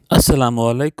Assalamu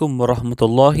alaikum wa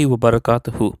rahmatullahi wa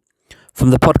barakatuhu.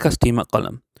 From the podcast team at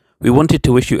Qalam, we wanted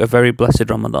to wish you a very blessed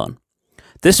Ramadan.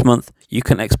 This month, you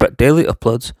can expect daily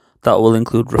uploads that will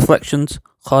include reflections,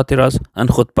 khatiras, and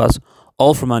khutbahs,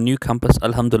 all from our new campus,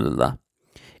 Alhamdulillah.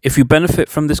 If you benefit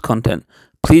from this content,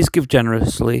 please give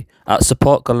generously at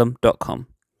supportqalam.com.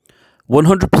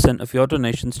 100% of your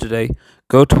donations today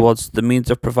go towards the means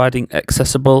of providing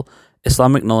accessible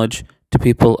Islamic knowledge to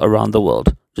people around the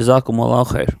world. Jazakumullahu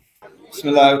khair.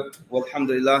 Bismillah,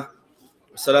 walhamdulillah,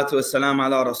 wassalatu wassalam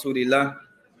ala rasulillah,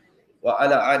 wa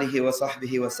ala alihi wa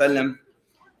sahbihi wa sallam.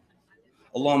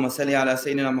 Allahumma salli ala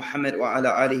Sayyidina Muhammad wa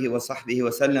ala alihi wa sahbihi wa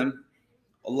sallam.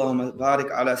 Allahumma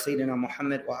barik ala Sayyidina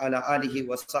Muhammad wa ala alihi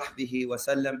wa sahbihi wa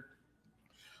sallam.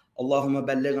 Allahumma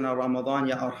ballighna Ramadan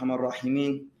ya arhamar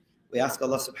rahimin. We ask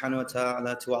Allah subhanahu wa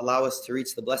ta'ala to allow us to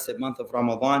reach the blessed month of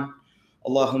Ramadan.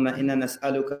 Allahumma inna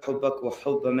nas'aluka hubbak wa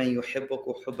hubba man yuhibbuk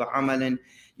wa hubba amalan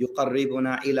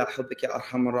yuqarribuna ila hubbika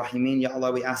arhamar rahimin. Ya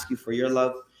Allah, we ask you for your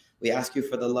love. We ask you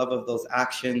for the love of those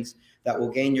actions that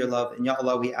will gain your love. And Ya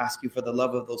Allah, we ask you for the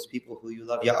love of those people who you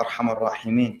love. Ya arhamar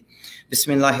rahimin.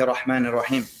 Bismillahir rahmanir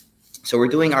rahim. So we're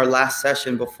doing our last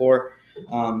session before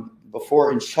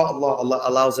inshallah Allah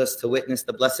allows us to witness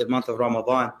the blessed month of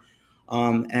Ramadan.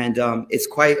 It's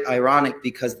quite ironic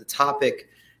because the topic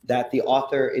that the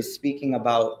author is speaking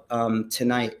about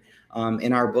tonight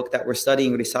in our book that we're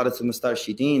studying, Risalatul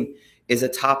Mustarshideen, is a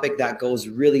topic that goes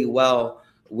really well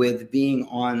with being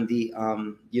on the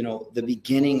the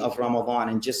beginning of Ramadan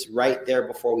and just right there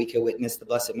before we can witness the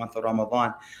blessed month of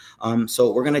Ramadan.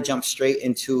 So we're going to jump straight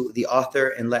into the author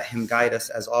and let him guide us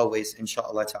as always,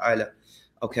 inshallah ta'ala.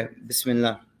 Okay,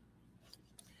 bismillah.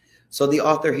 So the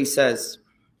author, he says,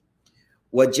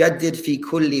 وَجَدِّدْ فِي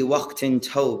كُلِّ وَقْتٍ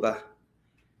تَوْبَةٍ.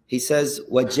 He says,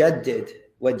 وَجَدِّدْ.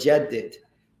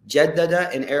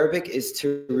 Jaddada in Arabic is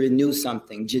to renew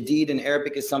something. Jadid in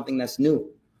Arabic is something that's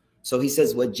new. So he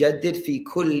says, وَجَدِّدْ فِي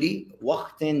كُلِّ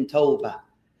وَقْتٍ تَوْبَةٍ.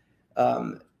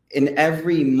 In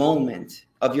every moment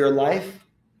of your life,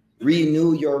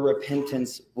 renew your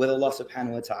repentance with Allah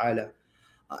subhanahu wa ta'ala.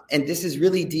 And this is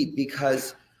really deep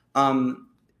because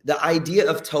the idea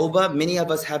of tawbah, many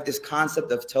of us have this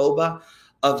concept of tawbah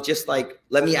of just like,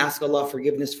 let me ask Allah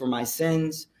forgiveness for my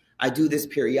sins. I do this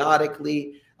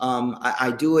periodically.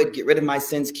 I do it, get rid of my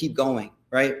sins, keep going,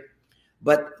 right?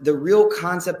 But the real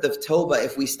concept of tawbah,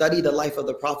 if we study the life of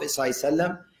the Prophet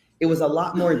ﷺ, it was a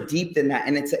lot more deep than that.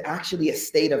 And it's actually a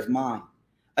state of mind.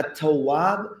 A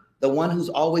tawwab, the one who's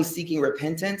always seeking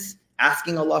repentance,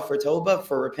 asking Allah for tawbah,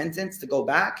 for repentance, to go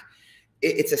back,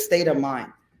 it's a state of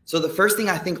mind. So the first thing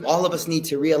I think all of us need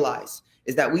to realize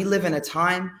is that we live in a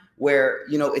time where,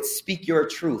 it's speak your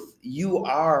truth. You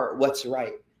are what's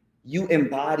right. You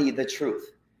embody the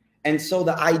truth. And so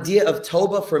the idea of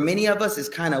tawbah for many of us is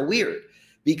kind of weird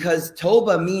because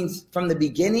tawbah means from the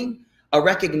beginning a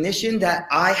recognition that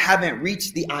I haven't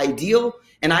reached the ideal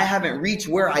and I haven't reached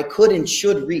where I could and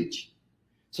should reach.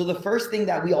 So the first thing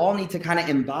that we all need to kind of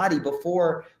embody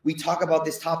before we talk about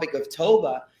this topic of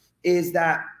tawbah is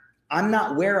that I'm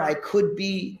not where I could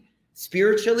be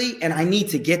spiritually and I need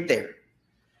to get there.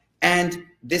 And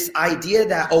this idea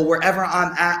that, wherever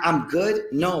I'm at, I'm good.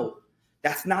 No,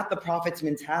 that's not the Prophet's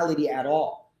mentality at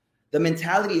all. The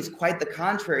mentality is quite the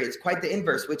contrary. It's quite the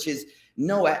inverse, which is,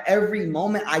 no, at every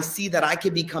moment I see that I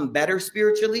can become better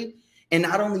spiritually. And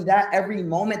not only that, every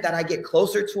moment that I get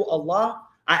closer to Allah,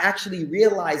 I actually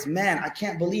realize, man, I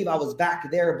can't believe I was back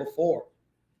there before.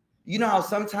 You know how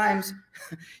sometimes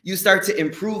you start to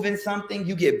improve in something,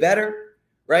 you get better,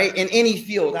 right? In any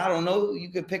field, I don't know, you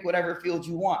could pick whatever field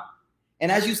you want.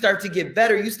 And as you start to get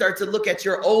better, you start to look at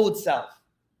your old self.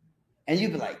 And you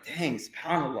be like, dang,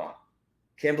 subhanAllah,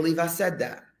 can't believe I said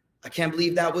that. I can't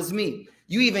believe that was me.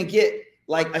 You even get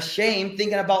like ashamed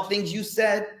thinking about things you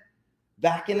said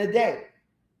back in the day,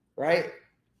 right?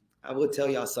 I would tell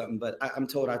y'all something, but I'm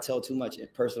told I tell too much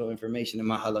personal information in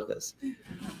my halakas.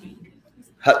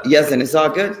 Yes, and it's all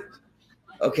good?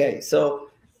 Okay, so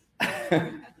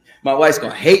my wife's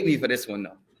going to hate me for this one,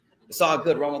 though. It's all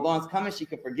good. Ramadan's coming. She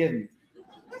can forgive me.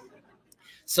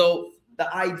 So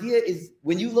the idea is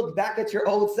when you look back at your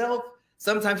old self,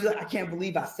 sometimes you're like, I can't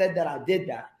believe I said that, I did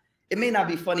that. It may not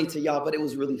be funny to y'all, but it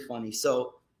was really funny.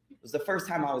 So it was the first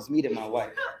time I was meeting my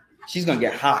wife. She's going to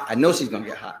get hot. I know she's going to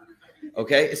get hot.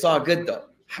 Okay? It's all good, though.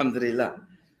 Alhamdulillah.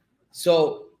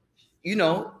 So,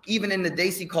 even in the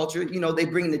Desi culture, they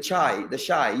bring the chai, the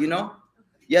shai,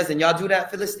 Yes, and y'all do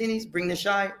that, Philistines? Bring the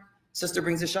shai? Sister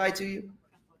brings the shai to you?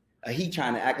 He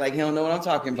trying to act like he don't know what I'm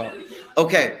talking about.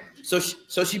 Okay, so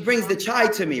she brings the chai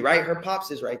to me, right? Her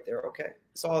pops is right there, okay?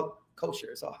 It's all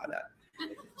kosher, it's all halal.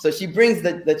 So she brings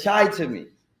the chai to me.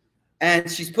 and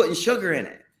she's putting sugar in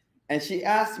it. And she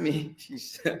asked me,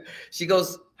 she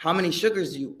goes, how many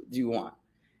sugars do you want?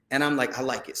 And I'm like, I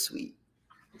like it sweet,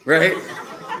 right?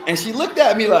 And she looked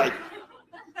at me like,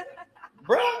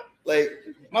 bruh, like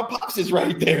my pops is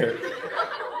right there.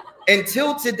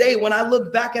 Until today, when I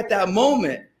look back at that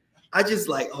moment, I just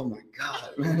like, oh my God,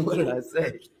 man, what did I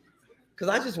say? Because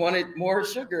I just wanted more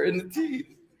sugar in the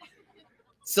tea.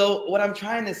 So what I'm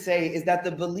trying to say is that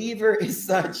the believer is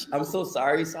such, I'm so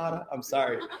sorry, Sada, I'm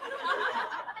sorry.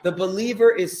 The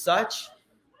believer is such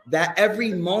that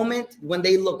every moment when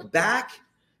they look back,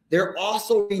 they're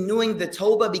also renewing the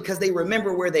Tawbah because they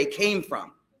remember where they came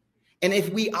from. And if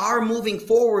we are moving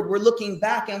forward, we're looking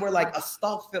back and we're like,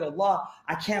 astaghfirullah,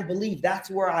 I can't believe that's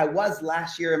where I was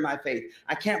last year in my faith.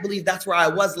 I can't believe that's where I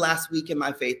was last week in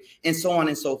my faith, and so on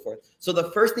and so forth. So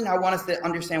the first thing I want us to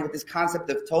understand with this concept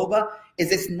of Tawbah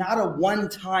is it's not a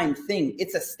one-time thing.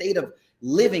 It's a state of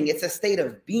living. It's a state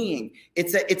of being.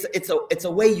 It's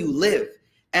a way you live.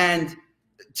 And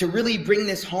to really bring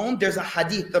this home, there's a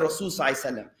hadith, the Rasul Sallallahu Alaihi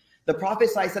Wasallam, the Prophet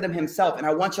Sallallahu Alaihi Wasallam himself, and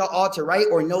I want y'all all to write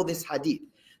or know this hadith.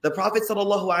 The Prophet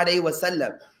Sallallahu Alaihi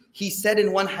Wasallam, he said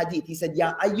in one hadith, he said,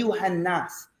 Ya ayyuhan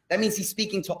nas. That means he's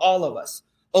speaking to all of us.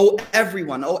 Oh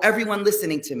everyone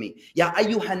listening to me. Ya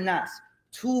ayyuhan nas,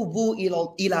 tubu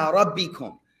ila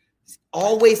rabbikum.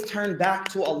 Always turn back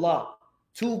to Allah.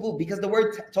 Tubu, because the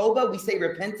word tawbah, we say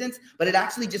repentance, but it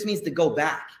actually just means to go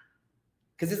back.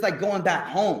 Because it's like going back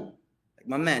home. Like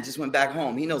my man just went back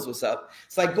home. He knows what's up.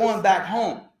 It's like going back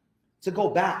home, to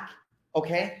go back.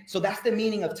 Okay, so that's the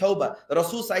meaning of Tawbah. The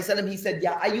Rasul Sallallahu Alaihi Wasallam, he said,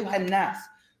 Ya ayyuhan nas,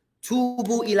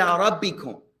 tubu ila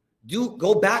rabbikum.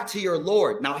 Go back to your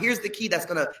Lord. Now here's the key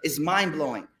is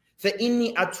mind-blowing. Fa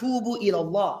inni atubu ila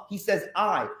Allah. He says,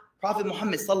 Prophet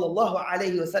Muhammad Sallallahu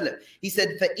Alaihi Wasallam, he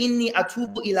said, Fa inni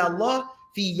atubu ila Allah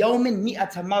fi yawmin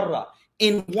mi'ata marra.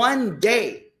 In one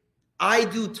day, I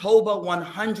do Tawbah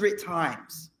 100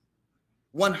 times.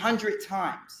 100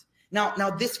 times. Now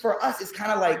this for us is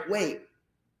kind of like, wait,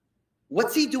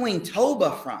 what's he doing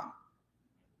Tawbah from?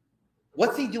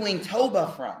 What's he doing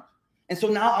Tawbah from? And so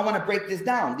now I want to break this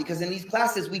down because in these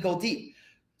classes we go deep.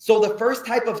 So the first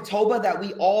type of Tawbah that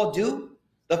we all do,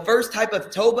 the first type of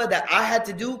Tawbah that I had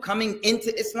to do coming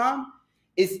into Islam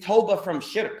is Tawbah from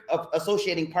shirk, of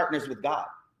associating partners with God.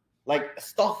 Like,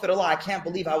 astaghfirullah, I can't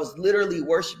believe I was literally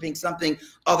worshiping something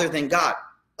other than God.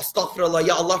 Astaghfirullah,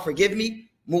 ya Allah, forgive me.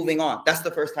 Moving on. That's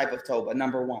the first type of Tawbah,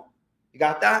 number one. You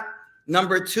got that?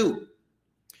 Number two,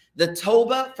 the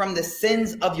Tawbah from the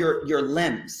sins of your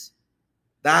limbs,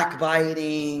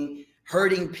 backbiting,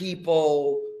 hurting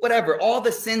people, whatever, all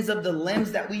the sins of the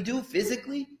limbs that we do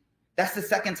physically, that's the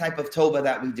second type of Tawbah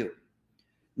that we do.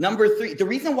 Number three, the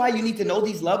reason why you need to know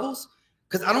these levels,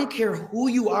 because I don't care who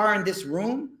you are in this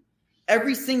room,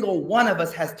 every single one of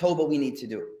us has Tawbah we need to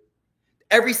do.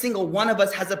 Every single one of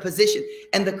us has a position.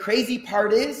 And the crazy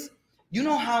part is, you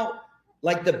know how,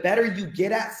 like, the better you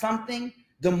get at something,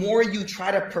 the more you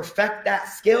try to perfect that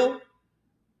skill.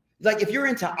 Like if you're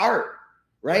into art,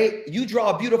 right? You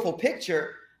draw a beautiful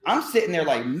picture. I'm sitting there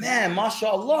like, man,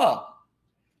 mashallah.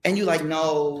 And you like,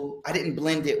 no, I didn't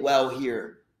blend it well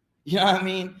here. You know what I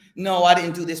mean? No, I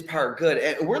didn't do this part good.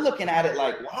 And we're looking at it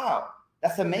like, wow,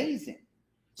 that's amazing.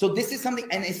 So this is something,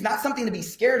 and it's not something to be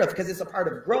scared of because it's a part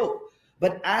of growth.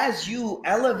 But as you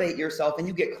elevate yourself and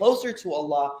you get closer to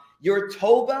Allah, your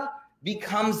Tawbah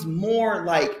becomes more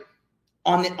like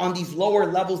on these lower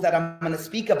levels that I'm going to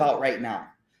speak about right now.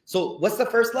 So what's the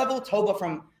first level? Tawbah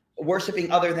from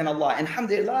worshiping other than Allah. And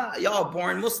alhamdulillah, y'all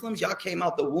born Muslims, y'all came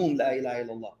out the womb, la ilaha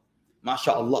illallah.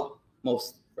 MashaAllah.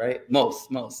 Most, right?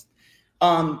 Most.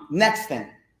 Next thing,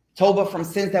 Tawbah from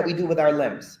sins that we do with our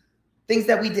limbs. Things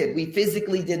that we did. We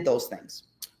physically did those things.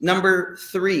 Number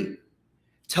three,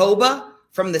 Tawbah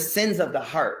from the sins of the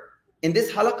heart. In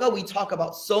this halaqah, we talk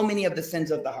about so many of the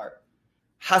sins of the heart.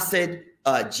 Hasad,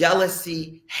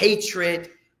 jealousy, hatred,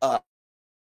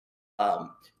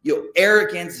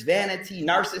 arrogance, vanity,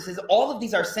 narcissism. All of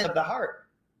these are sins of the heart.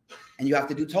 And you have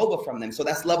to do Tawbah from them. So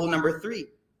that's level number three.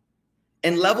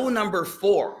 And level number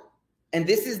four, and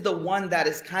this is the one that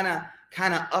is kind of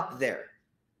up there.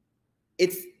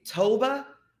 It's Tawbah,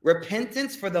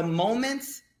 repentance for the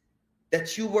moments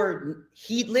that you were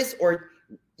heedless or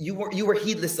you were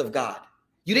heedless of God.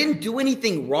 You didn't do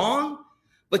anything wrong,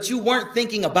 but you weren't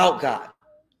thinking about God.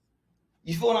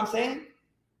 You feel what I'm saying?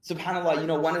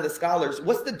 SubhanAllah, one of the scholars,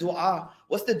 what's the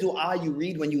dua you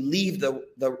read when you leave the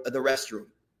restroom?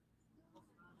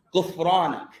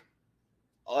 Ghufranak.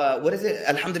 What is it?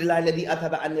 Alhamdulillah alladhi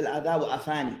athaba anil adha wa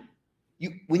afani.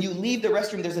 When you leave the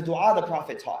restroom, there's a dua the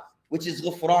Prophet taught, which is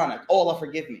Ghufranak. Oh, Allah,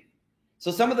 forgive me. So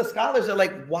some of the scholars are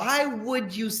like, why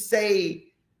would you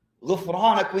say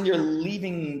ghufranak when you're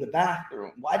leaving the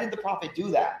bathroom. Why did the Prophet do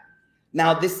that?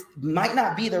 Now, this might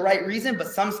not be the right reason, but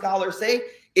some scholars say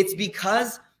it's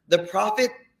because the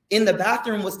Prophet in the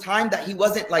bathroom was time that he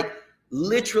wasn't like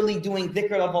literally doing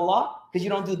dhikr of Allah, because you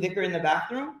don't do dhikr in the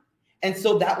bathroom. And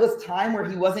so that was time where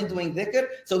he wasn't doing dhikr.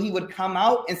 So he would come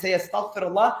out and say,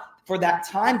 astaghfirullah, for that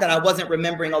time that I wasn't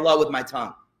remembering Allah with my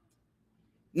tongue.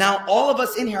 Now, all of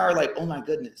us in here are like, oh my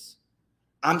goodness,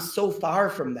 I'm so far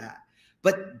from that.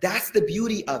 But that's the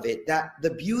beauty of it. That the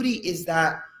beauty is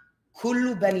that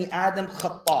kullu bani Adam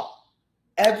khata.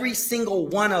 Every single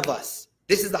one of us.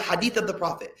 This is the hadith of the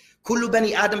Prophet. Kullu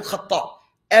bani Adam khata.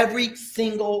 Every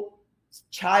single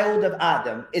child of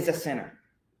Adam is a sinner.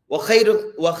 Wa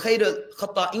khayru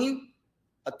khata'in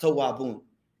at-tawwabun.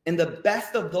 And the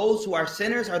best of those who are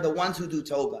sinners are the ones who do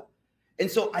tawbah. And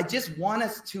so I just want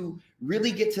us to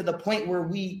really get to the point where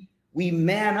we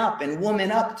man up and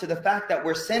woman up to the fact that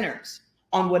we're sinners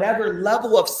on whatever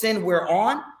level of sin we're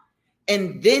on.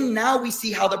 And then now we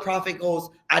see how the Prophet goes,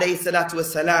 alayhi salatu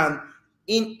wassalam,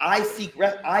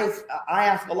 I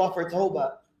ask Allah for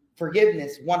tawbah,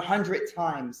 forgiveness 100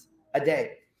 times a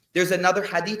day. There's another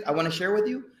hadith I want to share with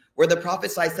you where the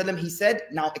Prophet ﷺ, he said,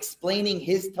 now explaining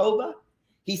his tawbah,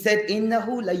 he said,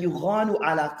 innahu la yughanu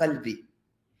ala qalbi.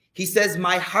 He says,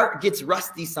 my heart gets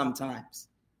rusty sometimes.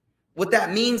 What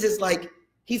that means is like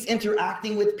he's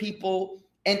interacting with people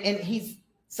and he's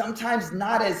sometimes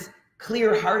not as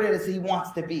clear-hearted as he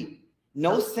wants to be.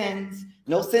 No sins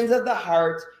of the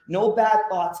heart, no bad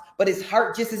thoughts, but his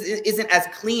heart just isn't as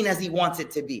clean as he wants it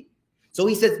to be. So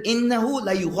he says, innahu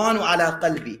la yughanu ala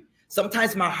qalbi.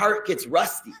 Sometimes my heart gets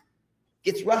rusty.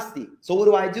 So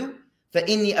what do?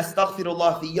 فَإِنِّي أَسْتَغْفِرُ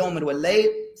اللَّهِ فِي يَوْمٍ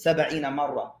وَاللَّيْلِ 70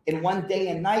 مَرَّةً. In one day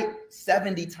and night,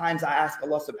 70 times I ask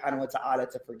Allah subhanahu wa ta'ala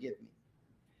to forgive me.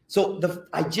 So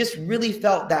I just really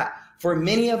felt that for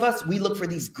many of us, we look for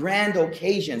these grand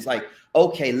occasions like,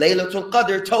 okay, Laylatul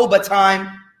Qadr, Tawbah time,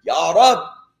 Ya Rab.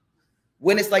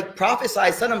 When it's like Prophet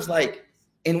ﷺ's like,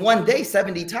 in one day,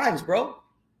 70 times, bro.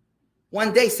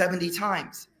 One day, 70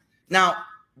 times. Now,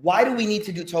 why do we need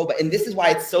to do Tawbah? And this is why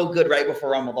it's so good right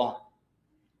before Ramadan.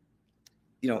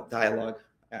 Dialogue.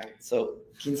 All right. So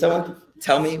can someone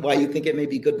tell me why you think it may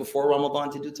be good before Ramadan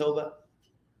to do Tawbah?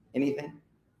 Anything?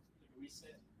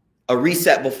 A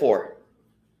reset before.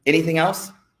 Anything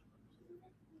else?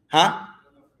 Huh?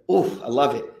 Ooh, I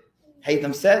love it.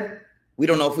 Haytham said, we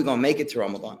don't know if we're going to make it to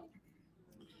Ramadan.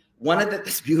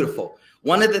 That's beautiful.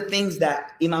 One of the things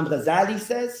that Imam Ghazali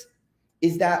says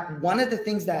is that one of the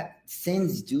things that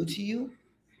sins do to you,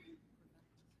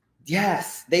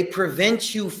 yes, they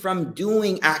prevent you from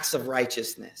doing acts of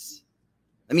righteousness.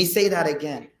 Let me say that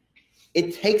again.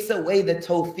 It takes away the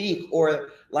tawfiq, or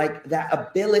like that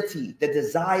ability, the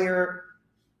desire.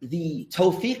 The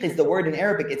tawfiq is the word in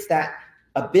Arabic. It's that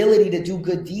ability to do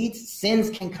good deeds. Sins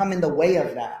can come in the way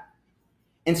of that.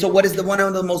 And so what is one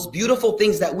of the most beautiful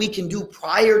things that we can do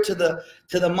prior to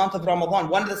the month of Ramadan?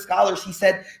 One of the scholars, he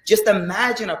said, just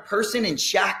imagine a person in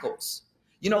shackles.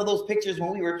 You know those pictures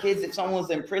when we were kids, if someone was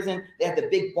in prison, they had the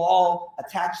big ball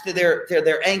attached to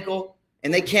their ankle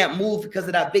and they can't move because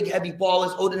of that big heavy ball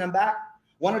is holding them back.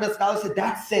 One of the scholars said,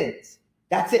 that's sins.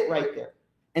 That's it right there.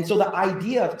 And so the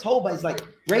idea of Tawbah is like,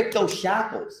 break those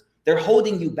shackles. They're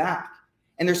holding you back.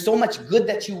 And there's so much good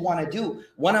that you want to do.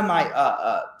 One of my,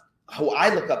 who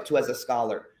I look up to as a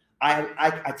scholar,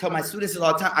 I tell my students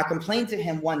all the time, I complained to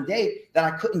him one day that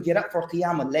I couldn't get up for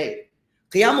Qiyam al-Layl.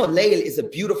 Qiyam al-Layl is a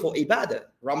beautiful ibadah.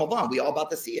 Ramadan, we all about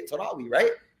to see it, Tarawih,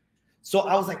 right? So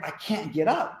I was like, I can't get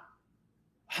up.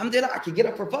 Alhamdulillah, I can get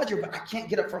up for Fajr, but I can't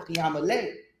get up for Qiyam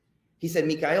al-Layl. He said,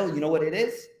 Mikael, you know what it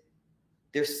is?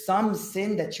 There's some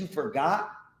sin that you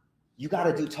forgot. You got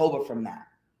to do Tawbah from that.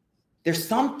 There's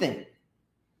something.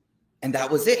 And that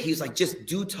was it. He was like, just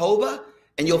do Tawbah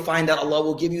and you'll find that Allah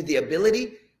will give you the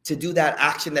ability to do that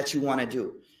action that you want to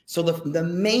do. So the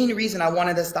main reason I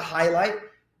wanted us to highlight,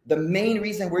 the main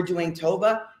reason we're doing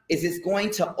Tawbah is it's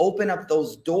going to open up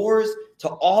those doors to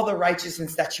all the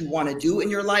righteousness that you want to do in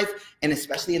your life, and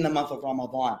especially in the month of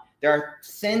Ramadan. There are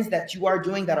sins that you are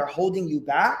doing that are holding you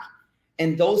back,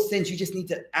 and those sins you just need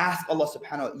to ask Allah subhanahu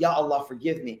wa ta'ala, Ya Allah,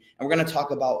 forgive me. And we're going to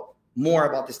talk more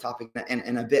about this topic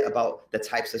and a bit about the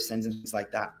types of sins and things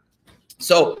like that.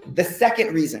 So the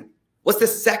second reason, what's the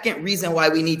second reason why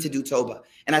we need to do Tawbah?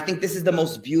 And I think this is the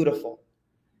most beautiful.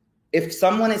 If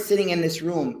someone is sitting in this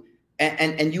room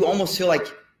and you almost feel like,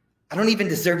 I don't even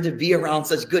deserve to be around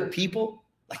such good people.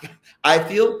 Like I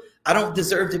feel I don't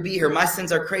deserve to be here. My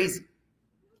sins are crazy.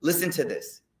 Listen to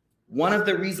this. One of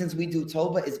the reasons we do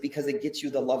Tawbah is because it gets you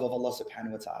the love of Allah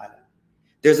subhanahu wa ta'ala.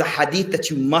 There's a hadith that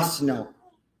you must know.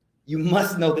 You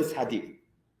must know this hadith.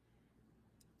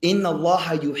 Inna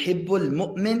Allah yuhibbul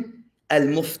mu'min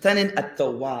al-muftanin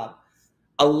at-tawwab.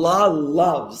 Allah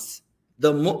loves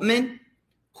the mu'min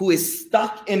who is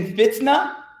stuck in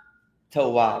fitna,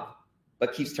 tawwab,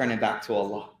 but keeps turning back to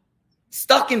Allah.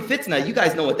 Stuck in fitna, you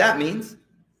guys know what that means.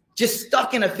 Just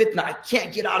stuck in a fitna. I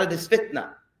can't get out of this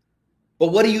fitna. But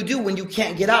what do you do when you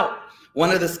can't get out? One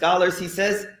of the scholars, he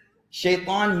says,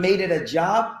 Shaitan made it a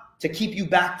job to keep you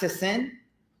back to sin.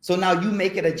 So now you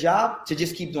make it a job to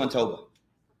just keep doing tawbah.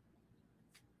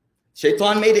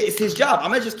 Shaitan made it, it's his job. I'm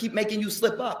going to just keep making you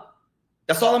slip up.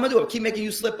 That's all I'm going to do. I'll keep making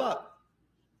you slip up.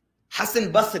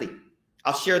 Hassan Basri,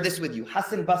 I'll share this with you.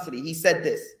 Hassan Basri, he said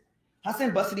this.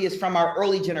 Hassan Basri is from our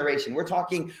early generation. We're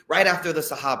talking right after the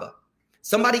Sahaba.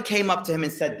 Somebody came up to him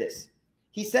and said this.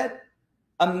 He said,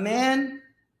 a man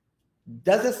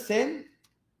does a sin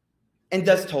and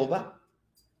does tawbah,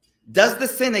 does the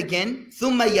sin again,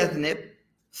 thumma yadhnib,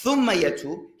 thumma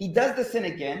yatub. He does the sin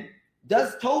again,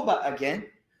 does tawbah again,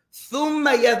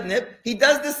 thumma yadhnib. He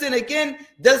does the sin again,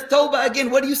 does tawbah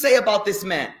again. What do you say about this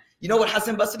man? You know what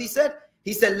Hassan Basri said?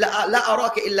 He said, La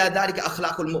araka illa dhalika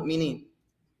akhlaqul mu'minin.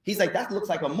 He's like, that looks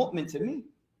like a mu'min to me.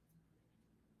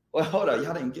 Well, hold on,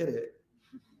 y'all didn't get it.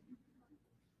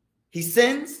 He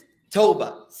sins,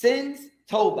 tawbah, sins,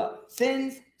 tawbah,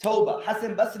 sins, tawbah.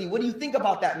 Hassan Basri, what do you think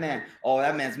about that man? Oh,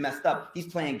 that man's messed up. He's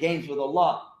playing games with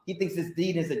Allah. He thinks this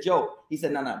deed is a joke. He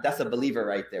said, no, that's a believer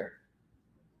right there.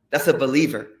 That's a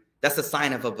believer. That's a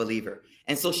sign of a believer.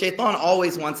 And so Shaitan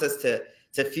always wants us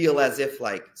to feel as if,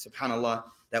 like, subhanAllah,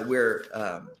 that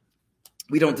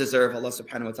we don't deserve Allah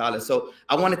subhanahu wa ta'ala. So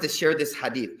I wanted to share this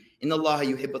hadith. Inna Allah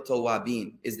yuhibbu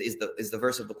tawwabin is the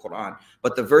verse of the Quran.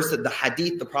 But the verse of the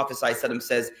hadith, the Prophet ﷺ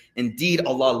says, indeed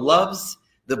Allah loves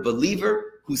the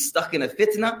believer who's stuck in a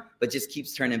fitna, but just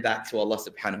keeps turning back to Allah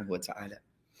subhanahu wa ta'ala.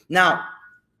 Now,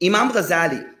 Imam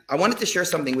Ghazali, I wanted to share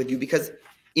something with you because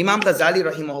Imam Ghazali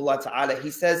rahimahullah ta'ala, he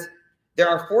says, there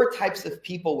are 4 types of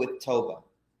people with tawbah.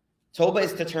 Tawbah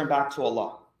is to turn back to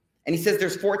Allah. And he says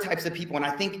there's 4 types of people. And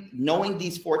I think knowing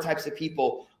these 4 types of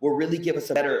people will really give us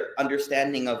a better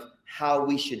understanding of how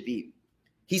we should be.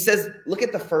 He says, look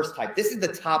at the first type. This is the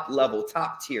top level,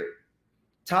 top tier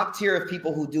of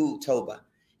people who do tawbah.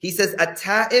 He says,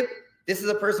 at-ta'ib, this is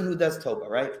a person who does tawbah,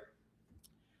 right?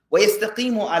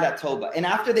 وَيَسْتَقِيمُ عَلَى tawbah. And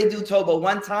after they do tawbah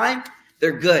one time,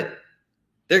 they're good.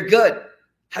 They're good.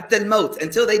 حَتَّى الْمَوْت.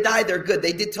 Until they die, they're good.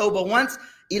 They did tawbah once.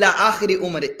 إِلَى آخِرِ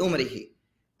أُمْرِهِ.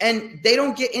 And they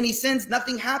don't get any sins.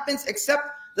 Nothing happens except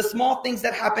the small things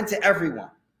that happen to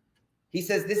everyone. He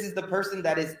says this is the person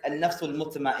that is an-nafsul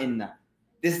mutma'inna.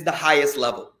 This is the highest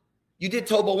level. You did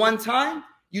tawbah one time,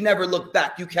 you never looked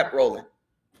back. You kept rolling.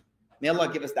 May Allah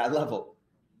give us that level.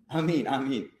 Ameen,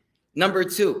 ameen. Number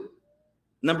two,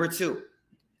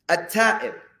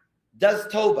 at-ta'ib does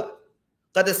tawbah.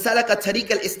 قَدْ سَلَكَ طَرِيقَ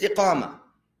الْإِسْتِقَامَةِ.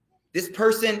 This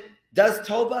person does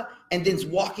tawbah and then's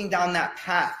walking down that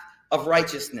path of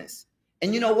righteousness.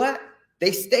 And you know what?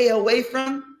 They stay away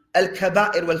from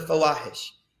al-kaba'ir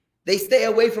wal-fawahish. They stay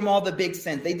away from all the big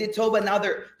sins. They did tawbah, now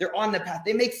they're on the path.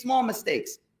 They make small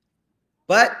mistakes,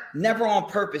 but never on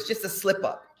purpose, just a slip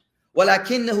up.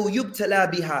 وَلَكِنَّهُ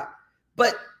يُبْتَلَى بِهَا.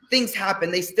 But things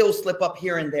happen, they still slip up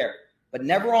here and there, but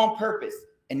never on purpose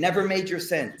and never major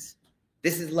sins.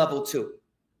 This is level 2.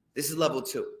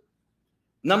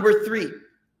 Number 3,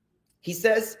 he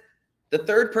says, the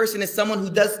third person is someone who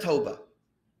does tawbah.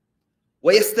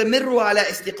 وَيَسْتَمِرُّ عَلَى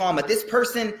إِسْتِقَامَةٍ. This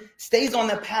person stays on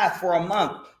the path for a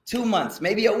month, 2 months,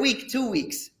 maybe a week, 2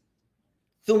 weeks.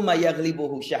 ثُمَّ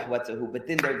يَغْلِبُهُ شَهْوَتُهُ. But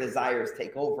then their desires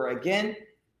take over again.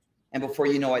 And before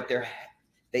you know it,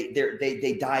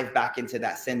 they dive back into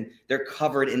that sin. They're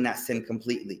covered in that sin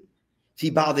completely.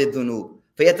 فِي بَعْضِ الذُّنُوبِ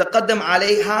فَيَتَقَدَّمْ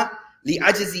عَلَيْهَا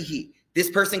لِعَجْزِهِ. This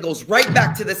person goes right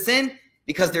back to the sin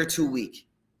because they're too weak.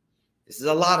 This is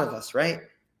a lot of us, right?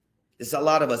 This is a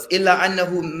lot of us. إِلَّا أَنَّهُ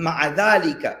مَعَ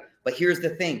ذَلِكَ. But here's the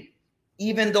thing.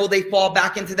 Even though they fall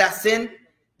back into that sin,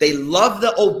 they love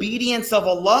the obedience of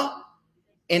Allah.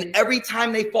 And every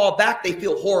time they fall back, they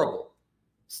feel horrible.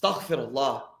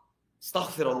 Astaghfirullah.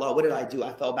 Astaghfirullah. What did I do?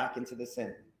 I fell back into the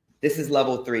sin. This is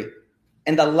level 3.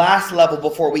 And the last level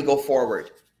before we go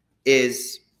forward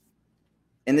is,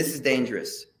 and this is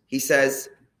dangerous. He says,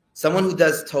 someone who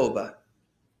does tawbah,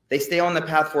 they stay on the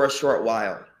path for a short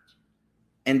while,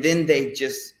 and then they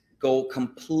just go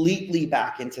completely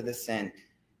back into the sin,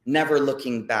 never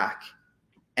looking back.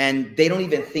 And they don't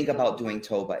even think about doing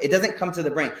tawbah. It doesn't come to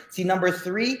the brain. See, number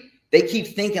 3, they keep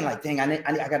thinking like, dang,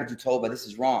 I got to do tawbah. This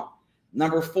is wrong.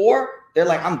 Number 4, they're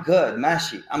like, I'm good,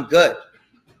 mashi, I'm good.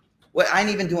 Well, I ain't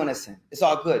even doing a sin. It's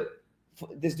all good.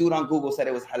 This dude on Google said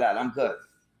it was halal. I'm good.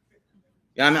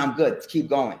 You know what I mean? I'm good. Keep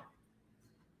going.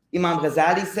 Imam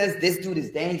Ghazali says this dude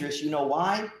is dangerous. You know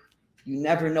why? You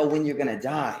never know when you're going to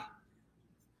die.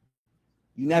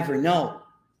 You never know.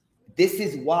 This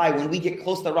is why when we get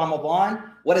close to Ramadan,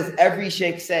 what does every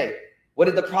sheikh say? What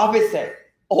did the Prophet say?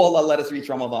 Oh, Allah, let us reach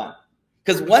Ramadan.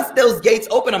 Because once those gates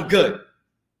open, I'm good.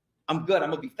 I'm good. I'm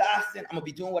going to be fasting. I'm going to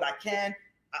be doing what I can.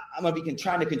 I'm going to be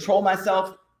trying to control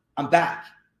myself. I'm back.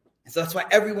 And so that's why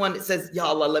everyone says, Ya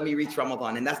Allah, let me reach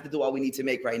Ramadan. And that's the dua we need to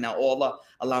make right now. Oh Allah,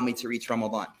 allow me to reach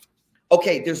Ramadan.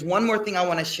 Okay, there's one more thing I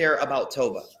want to share about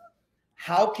Tawbah.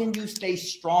 How can you stay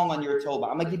strong on your Tawbah?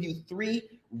 I'm going to give you 3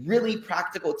 really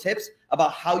practical tips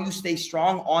about how you stay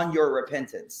strong on your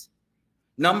repentance.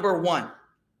 Number 1,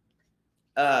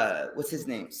 what's his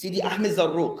name? Sidi Ahmed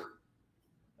Zarruq,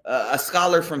 a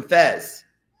scholar from Fez.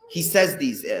 He says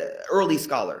these, early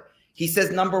scholar. He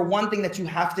says, number 1 thing that you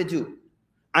have to do,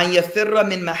 أن يفر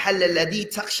من محل الذي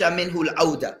تخشى منه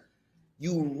العودة.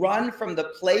 You run from the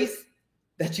place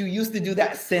that you used to do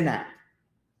that sin at.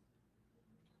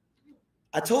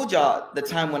 I told y'all the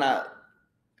time when I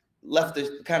left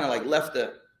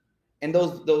and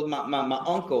those my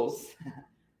uncles,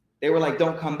 they were like,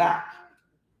 don't come back.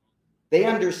 They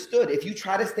understood if you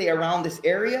try to stay around this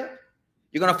area,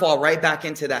 you're going to fall right back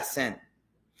into that sin.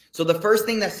 So the first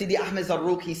thing that Sidi Ahmed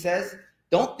Zarruq, he says,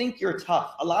 don't think you're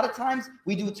tough. A lot of times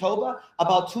we do Tawbah,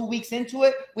 about 2 weeks into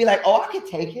it, we like, oh, I could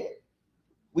take it.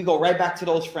 We go right back to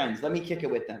those friends. Let me kick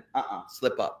it with them.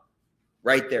 Slip up.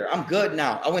 Right there. I'm good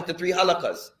now. I went to 3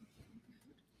 halakas.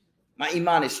 My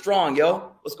iman is strong,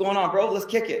 yo. What's going on, bro? Let's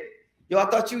kick it. Yo, I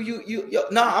thought yo.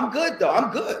 Nah, I'm good, though.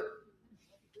 I'm good.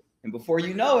 And before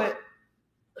you know it,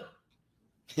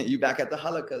 you back at the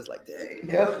halakas like, dang,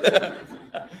 yo.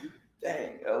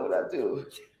 Dang, yo, what'd I do?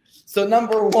 So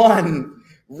number 1,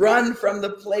 run from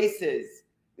the places.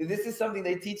 This is something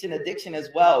they teach in addiction as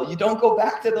well. You don't go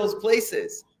back to those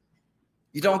places.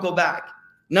 You don't go back.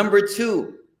 Number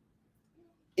 2,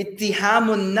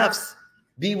 اتهام النفس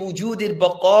بوجود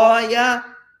البقايا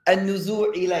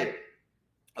النزوع إليه.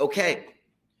 Okay.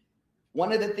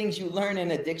 One of the things you learn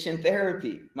in addiction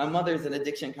therapy, my mother's an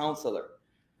addiction counselor,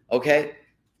 okay,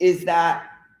 is that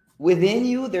within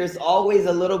you, there's always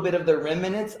a little bit of the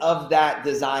remnants of that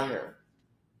desire.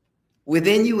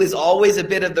 Within you is always a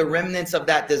bit of the remnants of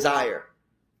that desire.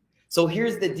 So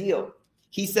here's the deal.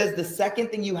 He says the second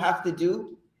thing you have to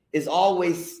do is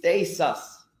always stay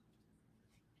sus.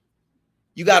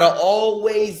 You got to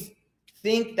always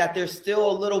think that there's still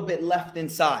a little bit left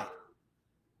inside.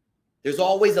 There's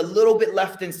always a little bit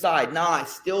left inside. Nah,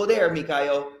 it's still there,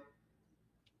 Mikayo.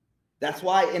 That's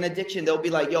why in addiction, they'll be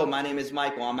like, yo, my name is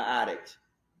Michael. I'm an addict.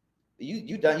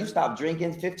 You stopped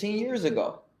drinking 15 years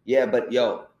ago. Yeah, but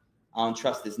yo, I don't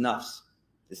trust this nafs.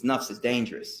 This nafs is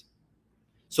dangerous.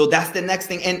 So that's the next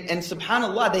thing. And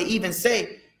subhanAllah, they even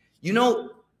say, you know,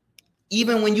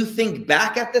 even when you think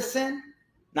back at the sin,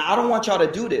 now I don't want y'all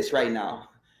to do this right now,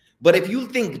 but if you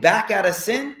think back at a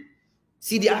sin,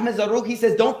 Sidi Ahmed Zarruq, he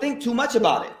says, don't think too much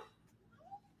about it.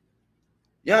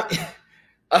 Yeah,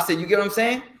 I said, you get what I'm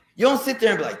saying? You don't sit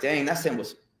there and be like, dang, that sin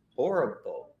was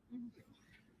horrible.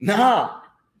 Nah,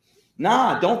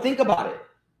 don't think about it.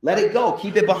 Let it go.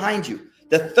 Keep it behind you.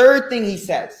 The third thing he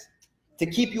says to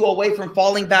keep you away from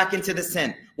falling back into the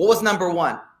sin. What was number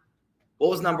 1? What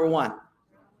was number 1?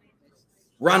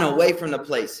 Run away from the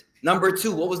place. Number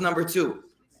 2, what was number 2?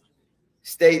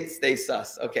 Stay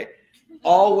sus. Okay.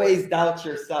 Always doubt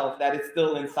yourself that it's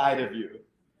still inside of you.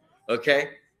 Okay.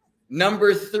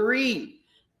 Number 3,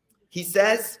 he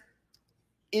says,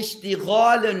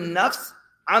 ishtighal an-nafs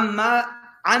amma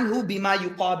anhu bima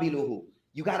yuqabiluhu.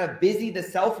 You got to busy the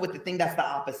self with the thing that's the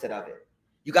opposite of it.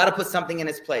 You got to put something in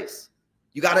its place.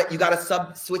 You got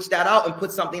to switch that out and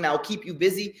put something that will keep you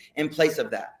busy in place of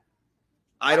that.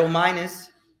 Idle minus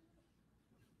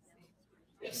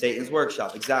Satan's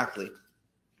workshop. Exactly.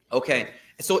 Okay.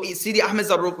 So Sidi Ahmed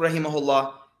Zarruq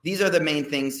rahimahullah, these are the main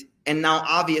things. And now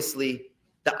obviously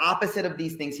the opposite of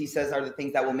these things, he says, are the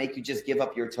things that will make you just give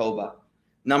up your tawbah.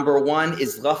 Number 1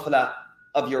 is ghafla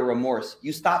of your remorse.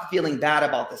 You stop feeling bad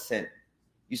about the sin.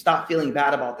 You stop feeling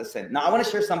bad about the sin. Now I want to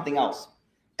share something else.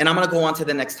 And I'm going to go on to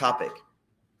the next topic.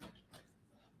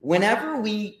 Whenever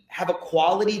we have a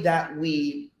quality that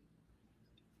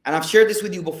and I've shared this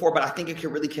with you before, but I think it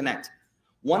can really connect.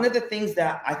 One of the things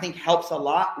that I think helps a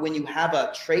lot when you have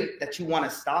a trait that you want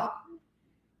to stop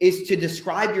is to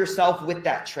describe yourself with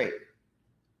that trait.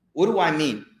 What do I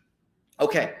mean?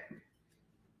 Okay.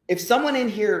 If someone in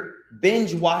here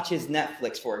binge watches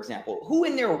Netflix, for example, who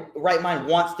in their right mind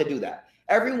wants to do that?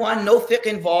 Everyone, no fiqh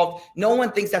involved. No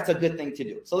one thinks that's a good thing to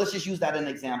do. So let's just use that as an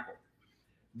example.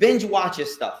 Binge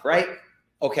watches stuff, right?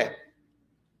 Okay.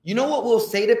 You know what we'll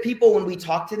say to people when we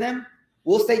talk to them?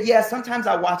 We'll say, yeah, sometimes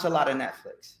I watch a lot of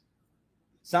Netflix.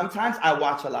 Sometimes I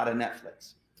watch a lot of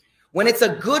Netflix. When it's a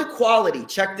good quality,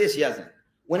 check this, Yazin.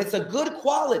 When it's a good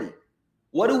quality,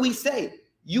 what do we say?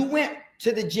 You went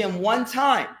to the gym one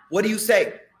time. What do you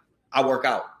say? I work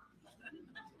out.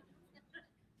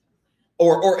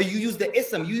 Or you use the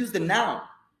ism, you use the noun.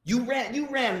 You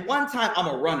ran one time, I'm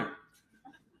a runner.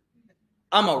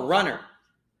 I'm a runner.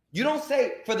 You don't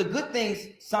say, for the good things,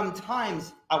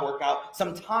 sometimes I work out,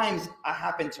 sometimes I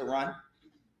happen to run.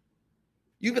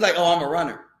 You be like, oh, I'm a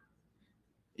runner.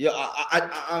 Yeah,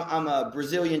 I'm a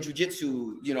Brazilian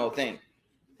jiu-jitsu, thing.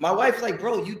 My wife's like,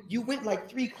 bro, you went like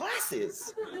 3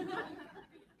 classes.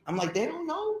 I'm like, they don't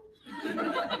know.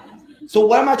 So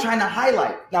what am I trying to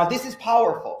highlight? Now, this is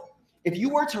powerful. If you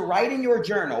were to write in your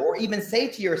journal or even say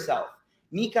to yourself,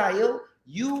 Mikhail,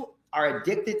 you are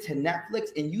addicted to Netflix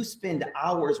and you spend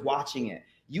hours watching it,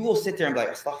 you will sit there and be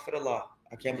like, astaghfirullah,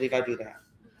 I can't believe I do that.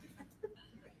 Do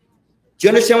you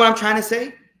understand what I'm trying to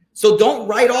say? So don't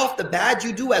write off the bad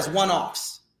you do as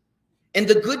one-offs. And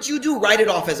the good you do, write it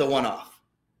off as a one-off.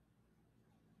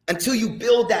 Until you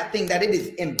build that thing that it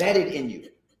is embedded in you.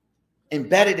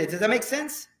 Does that make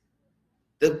sense?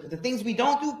 The things we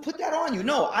don't do, put that on you.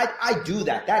 No, I do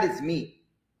that. That is me.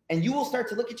 And you will start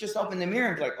to look at yourself in the mirror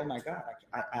and be like, oh my God,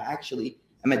 I actually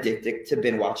am addicted to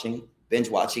binge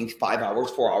watching 5 hours,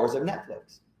 4 hours of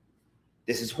Netflix.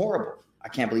 This is horrible. I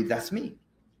can't believe that's me.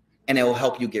 And it will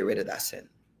help you get rid of that sin.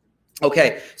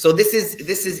 Okay, so this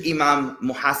is Imam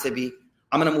Muhasibi.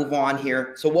 I'm going to move on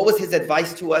here. So what was his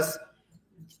advice to us?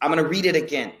 I'm going to read it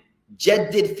again.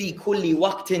 Jaddid fi kulli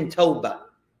waqtin tawbah.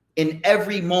 In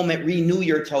every moment, renew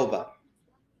your tawbah.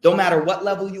 Don't matter what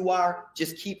level you are,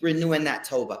 just keep renewing that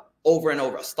tawbah over and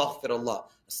over. Astaghfirullah,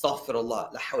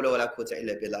 astaghfirullah, la hawla wa la quwwata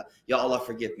illa billah. Ya Allah,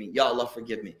 forgive me. Ya Allah,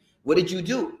 forgive me. What did you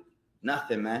do?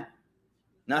 Nothing, man.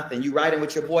 Nothing. You riding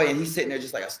with your boy and he's sitting there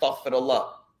just like, astaghfirullah.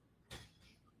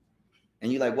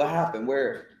 And you're like, what happened?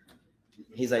 Where?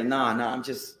 He's like, nah, I'm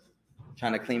just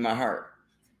trying to clean my heart.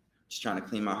 Just trying to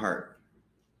clean my heart.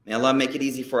 May Allah make it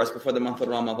easy for us before the month of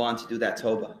Ramadan to do that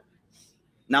tawbah.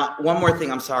 Now, one more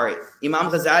thing, I'm sorry. Imam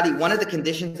Ghazali, one of the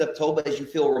conditions of tawbah is you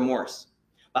feel remorse.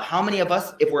 But how many of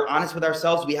us, if we're honest with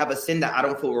ourselves, we have a sin that I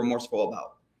don't feel remorseful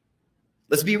about?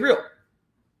 Let's be real.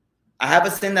 I have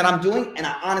a sin that I'm doing and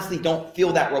I honestly don't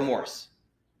feel that remorse.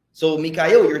 So,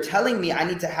 Mikhail, you're telling me I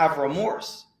need to have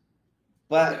remorse,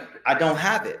 but I don't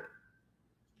have it.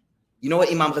 You know what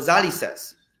Imam Ghazali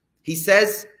says? He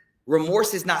says,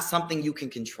 remorse is not something you can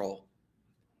control.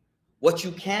 What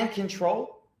you can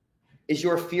control is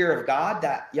your fear of God,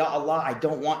 that, Ya Allah, I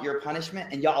don't want your punishment,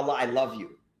 and Ya Allah, I love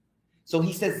you. So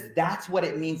he says that's what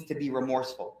it means to be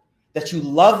remorseful. That you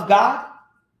love God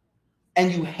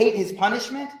and you hate his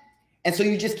punishment, and so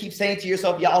you just keep saying to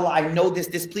yourself, Ya Allah, I know this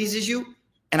displeases you,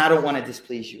 and I don't want to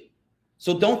displease you.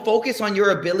 So don't focus on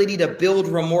your ability to build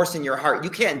remorse in your heart.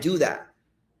 You can't do that.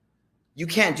 You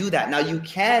can't do that. Now, you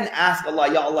can ask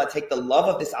Allah, Ya Allah, take the love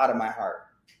of this out of my heart.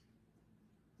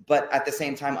 But at the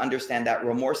same time, understand that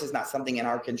remorse is not something in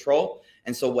our control.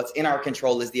 And so what's in our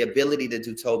control is the ability to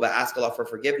do tawbah, ask Allah for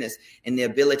forgiveness, and the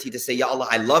ability to say, Ya Allah,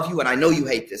 I love you and I know you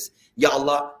hate this. Ya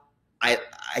Allah, I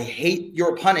hate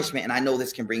your punishment and I know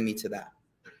this can bring me to that.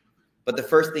 But the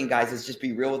first thing, guys, is just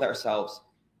be real with ourselves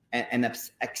and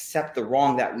accept the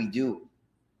wrong that we do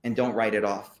and don't write it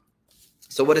off.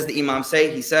 So what does the Imam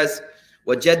say? He says,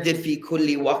 وَجَدِّدْ فِي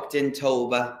كُلِّ وَقْتٍ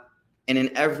تَوْبَةٍ. And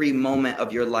in every moment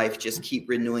of your life, just keep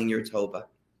renewing your tawbah.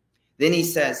 Then he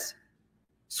says,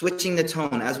 switching the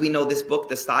tone. As we know, this book,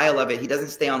 the style of it, he doesn't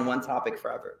stay on one topic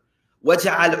forever.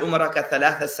 وَجَعَلْ عُمْرَكَ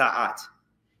ثَلَاثَ سَاعَاتٍ.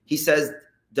 He says,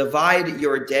 divide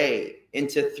your day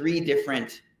into 3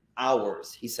 different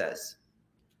hours, he says.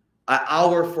 An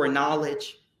hour for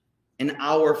knowledge, an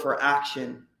hour for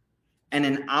action, and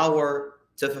an hour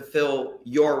to fulfill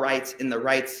your rights and the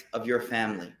rights of your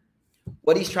family.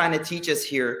 What he's trying to teach us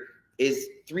here is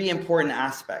 3 important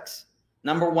aspects.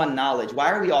 Number 1, knowledge.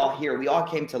 Why are we all here? We all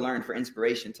came to learn, for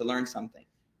inspiration, to learn something.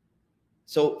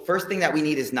 So first thing that we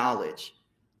need is knowledge.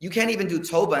 You can't even do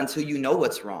tawbah until you know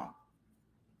what's wrong.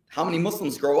 How many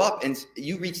Muslims grow up and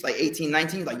you reach like 18,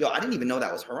 19, like, yo, I didn't even know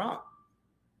that was haram.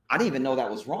 I didn't even know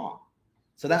that was wrong.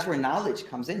 So that's where knowledge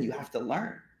comes in. You have to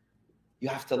learn. You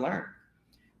have to learn.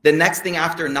 The next thing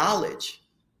after knowledge,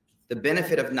 the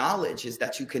benefit of knowledge is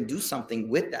that you can do something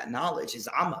with that knowledge, is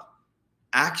amal,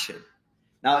 action.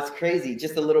 Now it's crazy,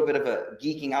 just a little bit of a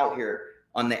geeking out here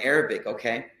on the Arabic,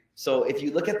 okay? So if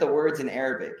you look at the words in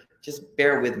Arabic, just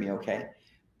bear with me, okay?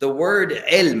 The word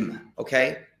ilm,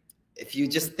 okay? If you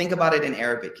just think about it in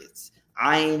Arabic, it's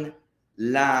ayn,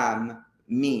 lam,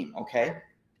 mim, okay?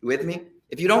 You with me?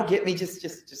 If you don't get me,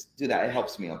 just do that. It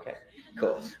helps me, okay?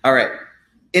 Cool. All right.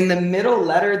 In the middle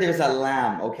letter, there's a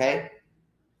lam, okay?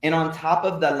 And on top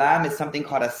of the lam is something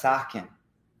called a sakin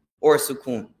or a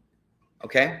sukun,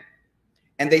 okay?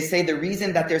 And they say the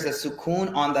reason that there's a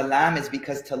sukun on the lam is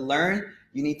because to learn,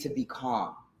 you need to be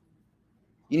calm.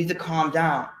 You need to calm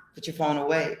down. Put your phone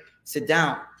away. Sit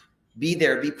down. Be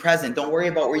there. Be present. Don't worry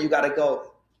about where you got to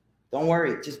go. Don't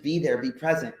worry. Just be there. Be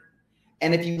present.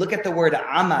 And if you look at the word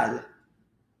amal,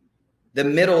 the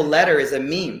middle letter is a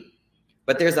meme,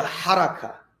 but there's a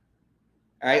haraka.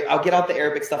 All right, I'll get out the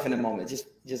Arabic stuff in a moment.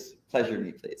 Just pleasure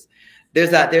me, please.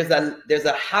 There's a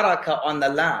haraka on the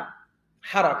lam.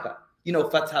 Haraka. You know,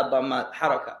 fatha, dhamma,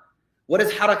 haraka. What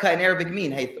does haraka in Arabic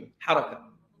mean, Haytham? Haraka.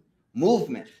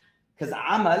 Movement. Because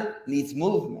amal needs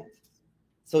movement.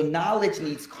 So knowledge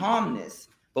needs calmness.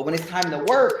 But when it's time to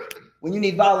work, when you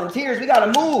need volunteers, we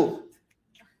got to move.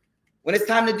 When it's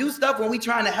time to do stuff, when we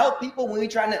trying to help people, when we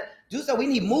trying to do stuff, we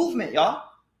need movement, y'all.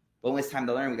 But when it's time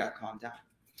to learn, we got to calm down.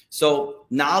 So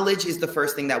knowledge is the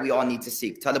first thing that we all need to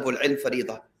seek. Talabul ilm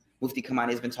faridah. Mufti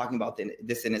Kamani has been talking about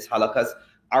this in his halakas.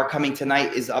 Our coming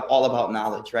tonight is all about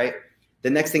knowledge, right? The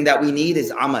next thing that we need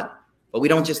is amal. But we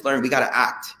don't just learn, we got to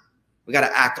act. We got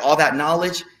to act. All that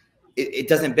knowledge, it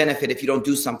doesn't benefit if you don't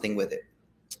do something with it.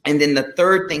 And then the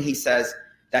third thing he says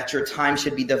that your time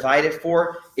should be divided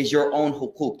for is your own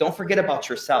hukuk. Don't forget about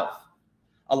yourself.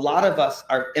 A lot of us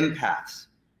are empaths.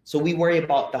 So we worry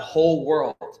about the whole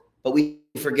world, but we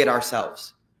forget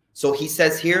ourselves. So he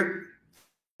says here,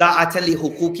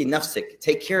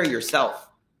 take care of yourself.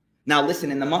 Now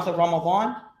listen, in the month of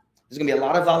Ramadan, there's going to be a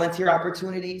lot of volunteer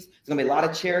opportunities. There's going to be a lot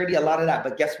of charity, a lot of that.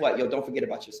 But guess what? Yo, don't forget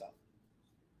about yourself.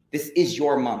 This is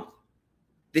your month.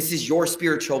 This is your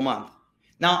spiritual month.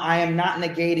 Now, I am not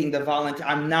negating the volunteer.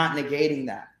 I'm not negating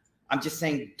that. I'm just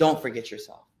saying, don't forget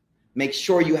yourself. Make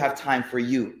sure you have time for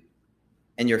you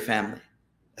and your family.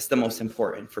 That's the most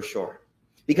important for sure.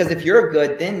 Because if you're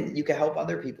good, then you can help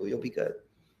other people. You'll be good.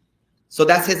 So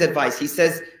that's his advice. He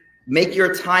says, make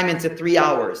your time into 3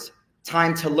 hours.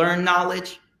 Time to learn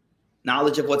knowledge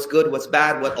of what's good, what's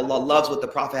bad, what Allah loves, what the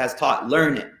Prophet has taught.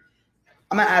 Learn it.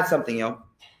 I'm going to add something, yo.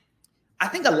 I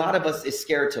think a lot of us is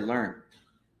scared to learn.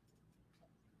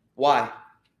 Why?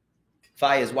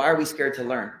 Faiz, why are we scared to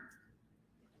learn?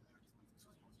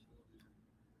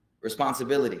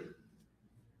 Responsibility.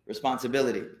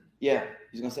 Yeah,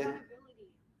 he's gonna say that?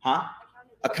 Huh?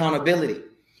 Accountability.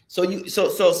 So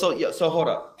hold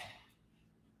up.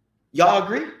 Y'all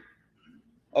agree?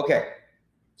 Okay.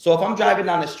 So if I'm driving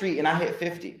down the street and I hit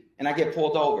 50 and I get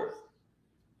pulled over,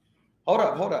 hold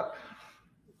up.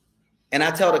 And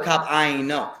I tell the cop I ain't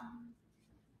know.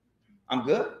 I'm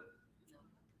good?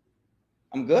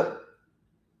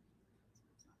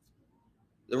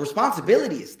 The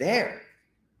responsibility is there.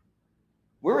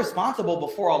 We're responsible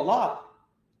before Allah.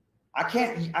 I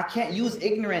can't use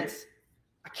ignorance.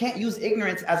 I can't use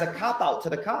ignorance as a cop out to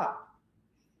the cop.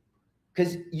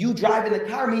 Because you driving the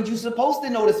car means you're supposed to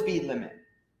know the speed limit.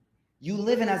 You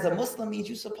living as a Muslim means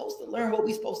you're supposed to learn what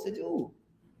we're supposed to do.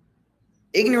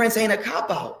 Ignorance ain't a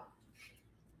cop out.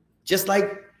 Just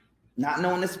like not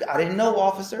knowing this. I didn't know,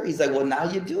 officer. He's like, well, now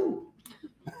you do.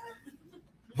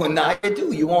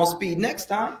 You won't speed next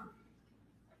time.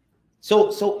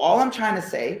 So all I'm trying to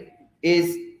say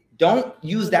is don't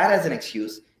use that as an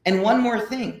excuse. And one more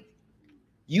thing.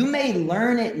 You may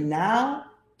learn it now,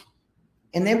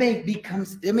 and there may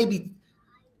be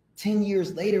 10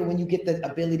 years later when you get the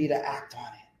ability to act on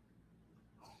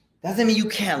it. Doesn't mean you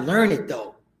can't learn it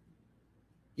though.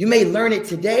 You may learn it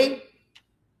today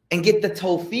and get the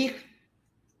tawfiq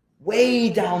way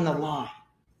down the line.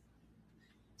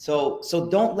 So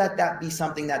don't let that be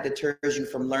something that deters you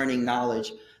from learning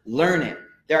knowledge. Learn it.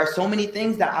 There are so many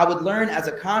things that I would learn as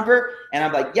a convert, and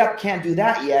I'm like, yep, can't do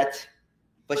that yet.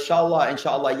 But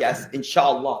inshallah, yes,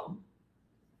 inshallah.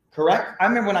 Correct? I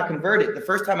remember when I converted, the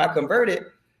first time I converted,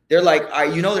 they're like,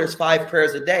 there's 5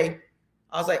 prayers a day.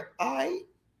 I was like, all right.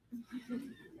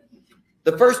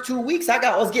 The first 2 weeks I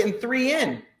was getting 3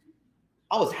 in.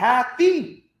 I was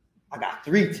happy. I got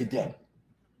 3 today.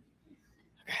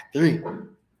 I got 3.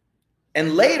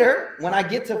 And later, when I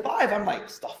get to 5, I'm like,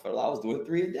 astaghfirullah, I was doing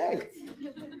 3 a day.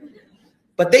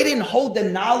 But they didn't hold the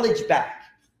knowledge back.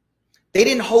 They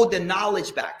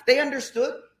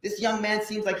understood. This young man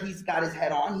seems like he's got his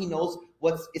head on. He knows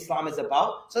what Islam is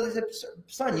about. So they said,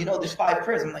 son, there's 5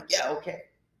 prayers. I'm like, yeah, okay.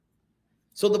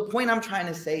 So the point I'm trying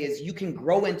to say is you can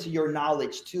grow into your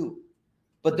knowledge too.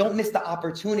 But don't miss the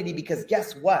opportunity, because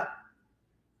guess what?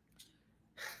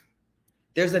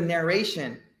 There's a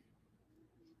narration.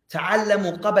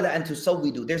 تَعَلَّمُوا قَبْلَ أَن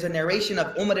تُسَوِّدُوا. There's a narration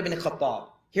of Umar ibn Khattab.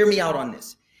 Hear me out on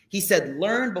this. He said,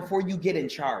 learn before you get in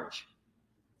charge.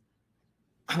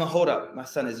 Hold up, my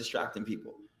son is distracting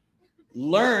people.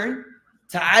 Learn,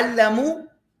 ta'allamu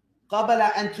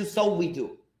qabla an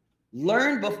tusawwidu.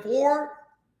 Learn before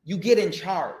you get in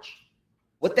charge.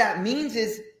 What that means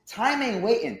is time ain't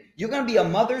waiting. You're going to be a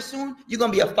mother soon. You're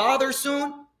going to be a father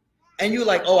soon. And you're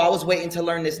like, oh, I was waiting to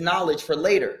learn this knowledge for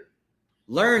later.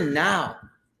 Learn now.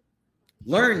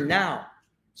 Learn now.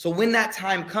 So when that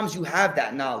time comes, you have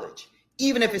that knowledge.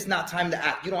 Even if it's not time to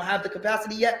act. You don't have the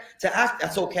capacity yet to act.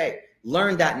 That's okay.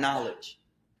 Learn that knowledge.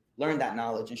 Learn that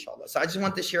knowledge, inshallah. So I just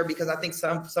want to share because I think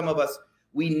some of us,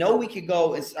 we know we could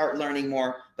go and start learning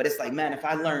more. But it's like, man, if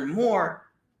I learn more,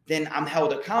 then I'm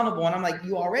held accountable. And I'm like,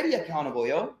 you already accountable,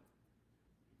 yo.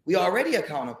 We already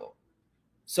accountable.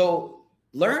 So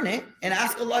learn it and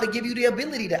ask Allah to give you the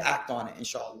ability to act on it,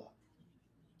 inshallah.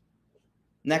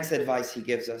 Next advice he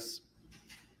gives us.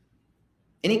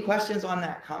 Any questions on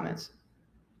that? Comments?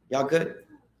 Y'all good?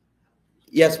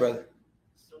 Yes, brother.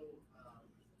 So,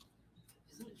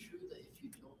 isn't it true that if you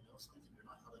don't know something, you're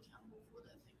not held accountable for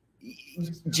that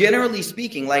thing? Generally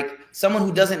speaking, like someone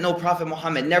who doesn't know Prophet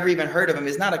Muhammad, never even heard of him,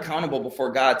 is not accountable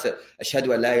before God to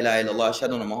Ashhadu an la ilaha illallah,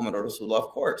 Ashhadu anna Muhammadan Rasulullah, of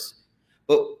course.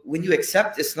 But when you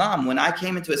accept Islam, when I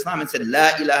came into Islam and said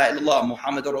La ilaha illallah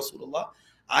Muhammadan Rasulullah,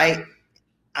 I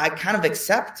kind of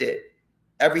accepted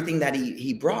everything that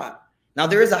he brought. Now,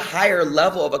 there is a higher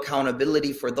level of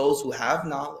accountability for those who have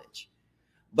knowledge.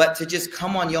 But to just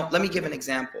come on, let me give an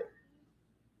example.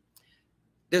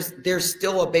 There's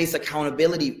still a base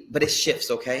accountability, but it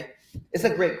shifts, okay? It's a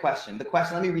great question.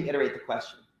 Let me reiterate the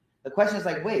question. The question is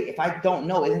like, wait, if I don't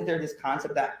know, isn't there this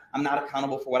concept that I'm not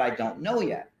accountable for what I don't know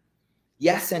yet?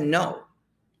 Yes and no.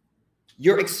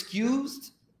 You're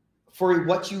excused for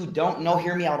what you don't know.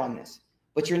 Hear me out on this.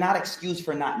 But you're not excused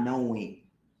for not knowing.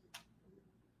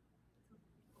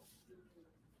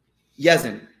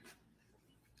 Yazin,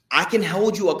 I can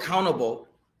hold you accountable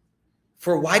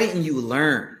for why didn't you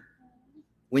learn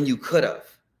when you could have?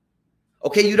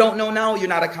 Okay, you don't know now, you're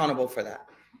not accountable for that.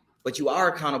 But you are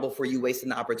accountable for you wasting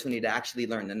the opportunity to actually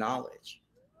learn the knowledge.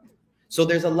 So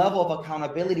there's a level of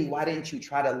accountability. Why didn't you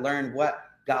try to learn what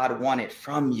God wanted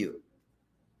from you?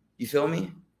 You feel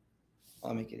me?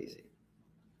 I'll make it easy.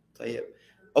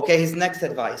 Okay, his next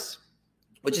advice.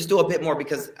 We'll just do a bit more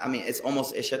because, it's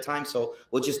almost Isha time. So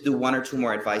we'll just do one or two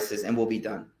more advices and we'll be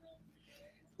done.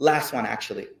 Last one,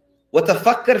 actually.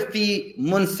 وَتَفَكَّرْ فِي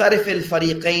مُنْصَرِفِ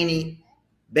الْفَرِيقَيْنِ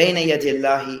بَيْنَ يَدِ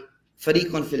اللَّهِ فَرِيقٌ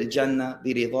فِي الْجَنَّةِ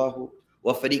بِرِضَاهُ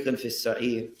وَفَرِيقٌ فِي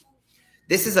السَّعِيرِ.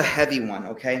 This is a heavy one,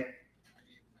 okay?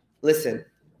 Listen.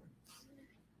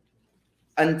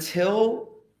 Until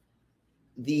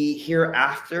the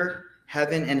hereafter,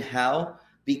 heaven and hell,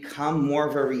 become more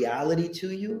of a reality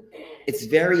to you, it's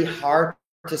very hard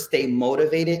to stay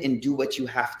motivated and do what you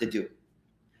have to do.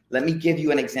 Let me give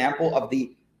you an example of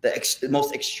the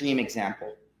most extreme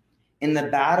example. In the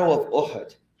battle of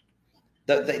Uhud,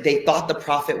 they thought the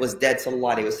Prophet was dead,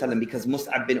 sallallahu alaihi wasallam, because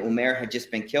Mus'ab bin Umair had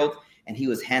just been killed and he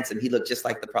was handsome. He looked just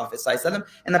like the Prophet sallallahu alaihi wasallam,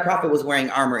 and the Prophet was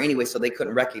wearing armor anyway, so they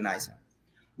couldn't recognize him.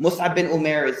 Mus'ab bin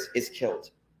Umair is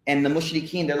killed. And the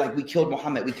mushrikeen, they're like, we killed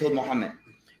Muhammad.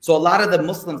 So a lot of the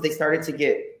Muslims, they started to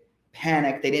get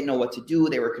panicked. They didn't know what to do.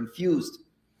 They were confused.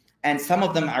 And some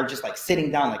of them are just like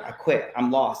sitting down like, I quit. I'm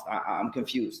lost. I'm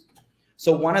confused.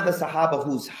 So one of the Sahaba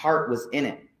whose heart was in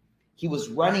it, he was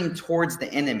running towards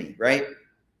the enemy, right?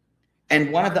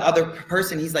 And one of the other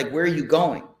person, he's like, where are you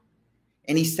going?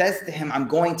 And he says to him, I'm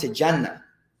going to Jannah.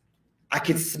 I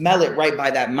can smell it right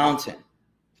by that mountain.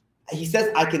 He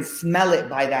says, I can smell it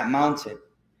by that mountain.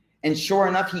 And sure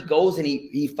enough, he goes and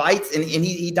he fights and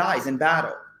he dies in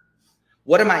battle.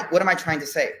 What am I trying to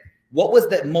say? What was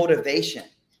the motivation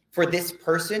for this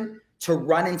person to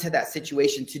run into that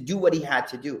situation, to do what he had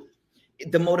to do?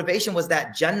 The motivation was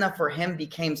that Jannah for him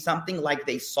became something like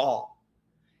they saw.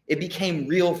 It became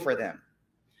real for them.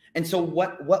 And so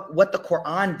what the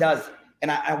Quran does,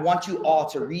 and I want you all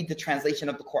to read the translation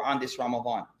of the Quran this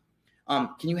Ramadan.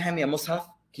 Can you hand me a mushaf?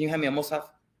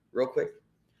 Real quick?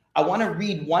 I want to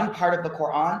read one part of the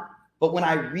Quran, but when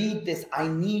I read this, I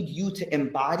need you to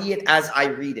embody it as I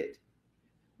read it.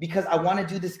 Because I want to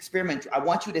do this experiment. I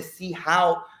want you to see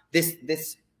how this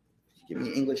give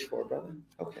me English for it, brother.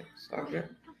 Okay, sorry.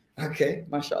 Okay,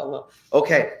 mashallah.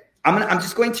 Okay, I'm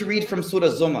just going to read from Surah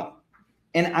Zumar.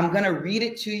 And I'm going to read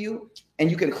it to you, and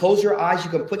you can close your eyes.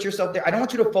 You can put yourself there. I don't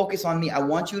want you to focus on me. I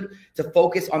want you to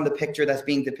focus on the picture that's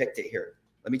being depicted here.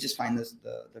 Let me just find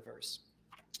the verse.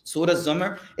 Surah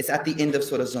Zumar, it's at the end of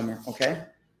Surah Zumar, okay?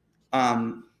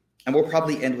 And we'll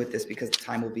probably end with this because the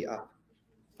time will be up.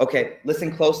 Okay,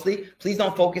 listen closely. Please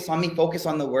don't focus on me. Focus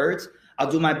on the words. I'll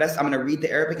do my best. I'm going to read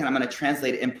the Arabic and I'm going to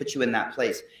translate it and put you in that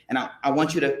place. And I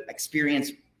want you to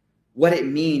experience what it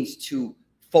means to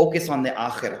focus on the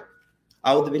akhirah.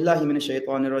 أعوذ بالله من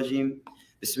الشيطان الرجيم.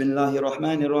 بسم الله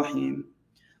الرحمن الرحيم.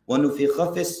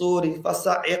 ونفخ في الصور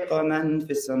فصعق من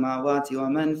في السماوات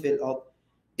ومن في الأرض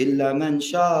إلا من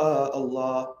شاء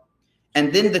الله.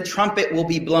 And then the trumpet will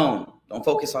be blown. Don't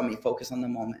focus on me, focus on the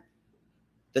moment.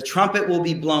 The trumpet will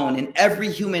be blown and every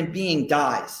human being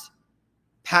dies,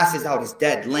 passes out, is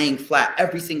dead, laying flat.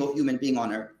 Every single human being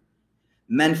on earth.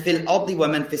 Man fil ardi wa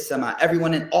man fis sama.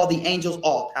 Everyone and all the angels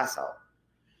all pass out.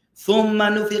 Thumma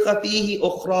nufiqa fihi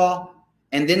ukhra.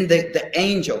 And then the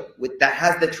angel that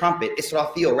has the trumpet,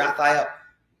 Israfil, Raphael,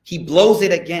 he blows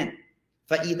it again.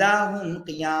 فَإِذَا هُمْ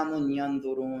قِيَامٌ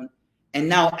يَنْظُرُونَ. And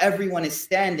now everyone is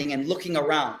standing and looking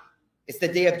around. It's the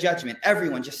day of judgment.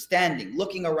 Everyone just standing,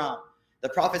 looking around. The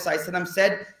Prophet ﷺ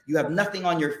said, you have nothing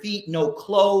on your feet, no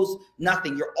clothes,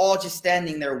 nothing. You're all just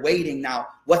standing there waiting now.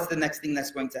 What's the next thing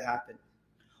that's going to happen?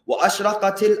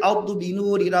 وَأَشْرَقَتِ الْأَرْضُ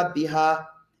بِنُورِ رَبِّهَا.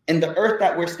 And the earth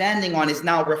that we're standing on is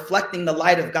now reflecting the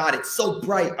light of God. It's so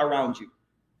bright around you.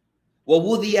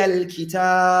 وَوُذِيَ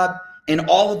الْكِتَابِ. And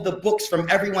all of the books from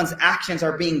everyone's actions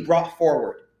are being brought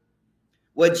forward.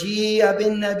 وَجِيَ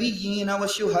بِالنَّبِيِّينَ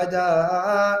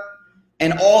وَالشُّهَدَاءِ.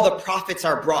 And all the prophets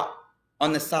are brought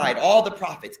on the side. All the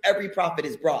prophets, every prophet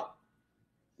is brought.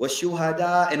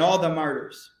 وَالشُّهَدَاءِ. And all the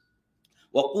martyrs.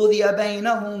 وَقُضِيَ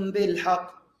بَيْنَهُمْ بِالْحَقِّ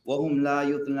وَهُمْ لَا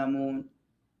يُظْلَمُونَ.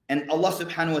 And Allah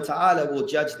subhanahu wa ta'ala will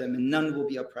judge them and none will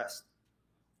be oppressed.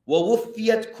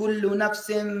 وَوُفِّيَتْ كُلُّ نَفْسٍ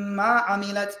مَا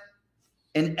عَمِلَتْ.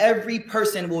 And every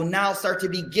person will now start to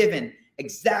be given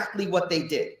exactly what they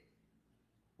did.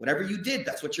 Whatever you did,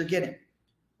 that's what you're getting.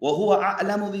 وَهُوَ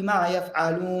أَعْلَمُ بِمَا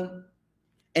يَفْعَلُونَ.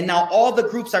 And now all the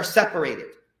groups are separated.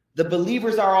 The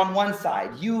believers are on one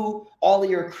side. You, all of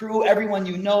your crew, everyone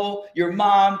you know, your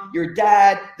mom, your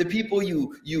dad, the people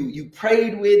you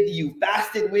prayed with, you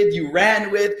fasted with, you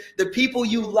ran with, the people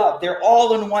you love, they're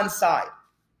all on one side.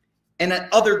 And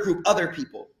another group, other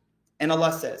people. And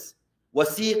Allah says,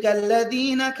 وَسِيقَ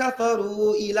الَّذِينَ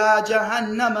كَفَرُوا إِلَى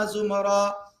جَهَنَّمَ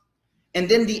زُمَرًا. And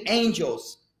then the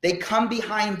angels, they come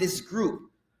behind this group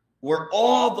where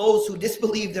all those who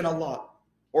disbelieved in Allah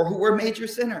or who were major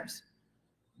sinners,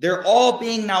 they're all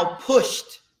being now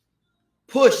pushed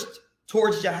towards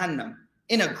Jahannam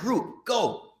in a group.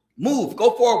 Go, move,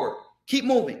 go forward. Keep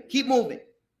moving, keep moving.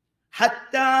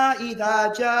 Hatta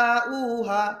idha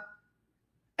ja'uha.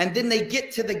 And then they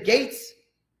get to the gates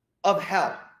of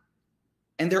hell.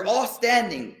 And they're all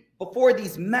standing before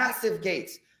these massive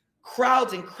gates.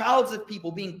 Crowds and crowds of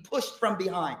people being pushed from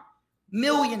behind.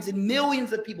 Millions and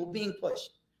millions of people being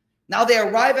pushed. Now they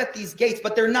arrive at these gates,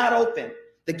 but they're not open.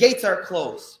 The gates are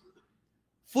closed.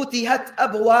 Futihat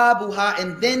abwabuha.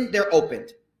 And then they're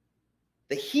opened.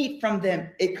 The heat from them,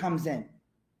 it comes in.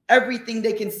 Everything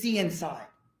they can see inside.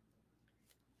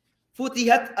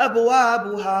 Futihat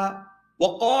abwabuha.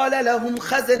 وَقَالَ لَهُمْ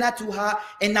خَزَنَتُهَا.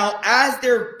 And now as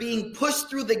they're being pushed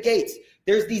through the gates,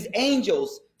 there's these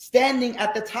angels standing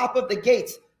at the top of the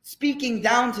gates, speaking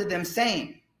down to them,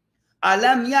 saying,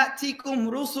 أَلَمْ يَأْتِكُمْ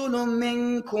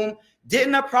رُسُلٌ مِّنْكُمْ.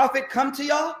 Didn't a prophet come to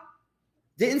y'all?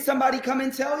 Didn't somebody come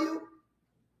and tell you?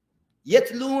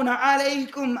 يَتْلُونَ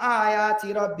عَلَيْكُمْ آيَاتِ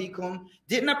رَبِّكُمْ.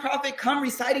 Didn't a prophet come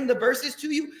reciting the verses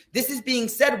to you? This is being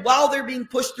said while they're being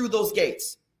pushed through those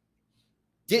gates.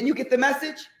 Didn't you get the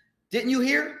message? Didn't you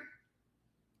hear?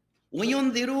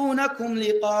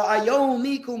 وَيُنذِرُونَكُمْ لِقَاءَ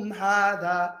يَوْمِكُمْ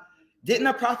هَذَا. Didn't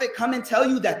a prophet come and tell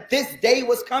you that this day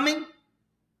was coming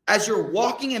as you're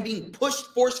walking and being pushed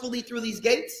forcefully through these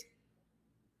gates?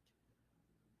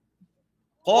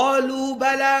 قَالُوا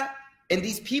بَلَى. And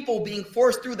these people being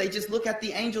forced through, they just look at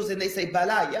the angels and they say,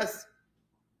 Bala, yes.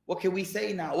 What can we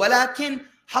say now? وَلَكِنْ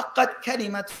حَقَّتْ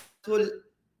كَلِمَةُ الْعَذَابِ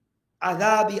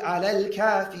عَلَى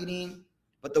الْكَافِرِينَ.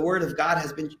 But the word of God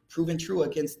has been proven true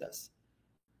against us.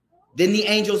 Then the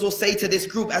angels will say to this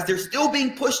group, as they're still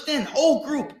being pushed in, whole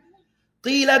group,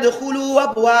 قِيلَ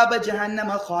دُخُلُوا أَبْوَابَ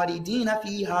جَهَنَّمَ خَالِدِينَ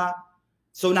فِيهَا.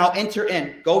 So now enter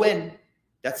in, go in.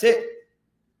 That's it.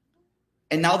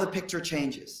 And now the picture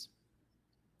changes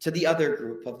to the other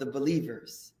group of the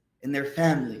believers and their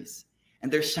families.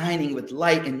 And they're shining with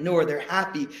light and nur. They're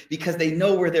happy because they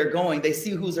know where they're going. They see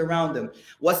who's around them.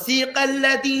 وَسِيقَ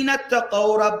الَّذِينَ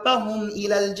اتَّقَوْا رَبَّهُمْ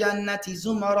إِلَى الْجَنَّةِ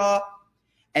زُمَرًا.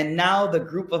 And now the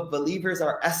group of believers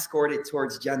are escorted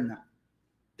towards Jannah.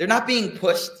 They're not being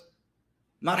pushed.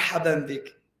 Marhaban bik.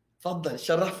 Faddal,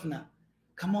 sharafna.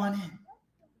 Come on in.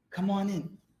 Come on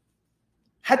in.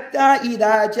 Hatta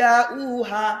idha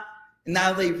ja'uha.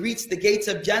 Now they reach the gates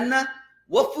of Jannah.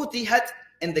 وَفُتِحَتْ.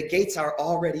 And the gates are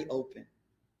already open.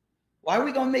 Why are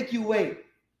we going to make you wait?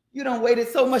 You don't waited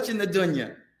so much in the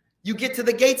dunya. You get to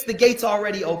the gates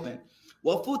already open.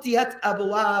 وَفُتِحَتْ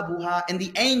أَبْوَابُهَا. And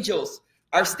the angels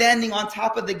are standing on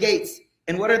top of the gates.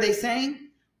 And what are they saying?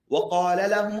 وَقَالَ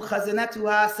لَهُمْ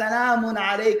خَزَنَتُهَا سَلَامٌ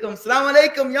عَلَيْكُمْ. Salaam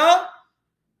alaikum, y'all.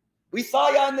 We saw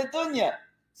y'all in the dunya.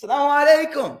 Salaam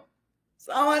alaikum.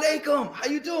 Salaam alaikum. How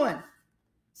you doing?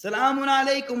 Salamun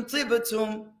alaikum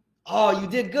tibatum. Oh, you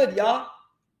did good, y'all.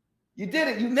 You did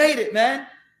it. You made it, man.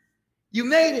 You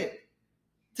made it.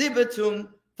 Tibatum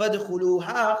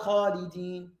fadkhuluha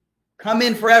khalidin. Come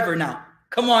in forever now.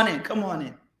 Come on in. Come on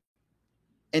in.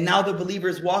 And now the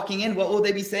believers walking in, what will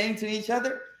they be saying to each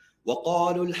other?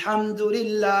 وَقَالُوا الْحَمْدُ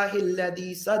لِلَّهِ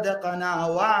الَّذِي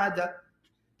صَدَقَنَا وَعَدَ.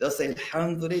 They'll say,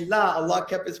 Alhamdulillah, Allah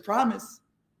kept His promise.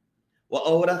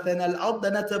 وَأَوْرَثَنَا الْأَرْضَ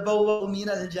نَتَبَوَّأُ مِنَ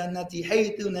الْجَنَّةِ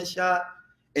حَيْثُ نَشَاءُ.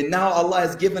 And now Allah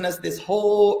has given us this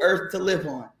whole earth to live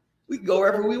on. We can go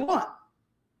wherever we want.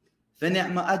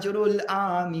 فَنِعْمَ أَجْرُ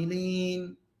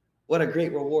الْعَامِلِينَ. What a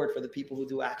great reward for the people who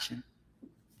do action.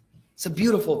 It's a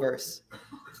beautiful verse.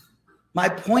 My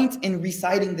point in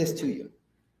reciting this to you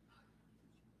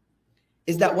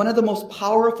is that one of the most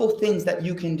powerful things that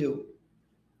you can do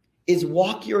is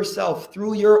walk yourself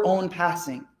through your own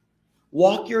passing.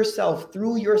 Walk yourself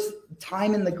through your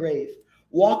time in the grave.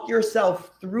 Walk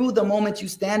yourself through the moment you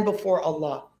stand before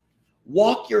Allah.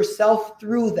 Walk yourself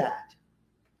through that.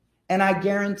 And I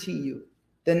guarantee you,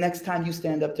 the next time you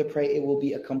stand up to pray, it will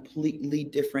be a completely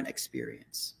different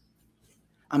experience.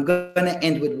 I'm going to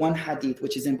end with one hadith,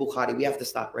 which is in Bukhari. We have to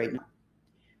stop right now.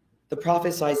 The Prophet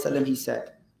ﷺ, he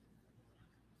said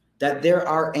that there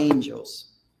are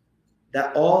angels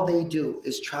that all they do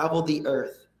is travel the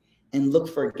earth and look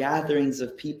for gatherings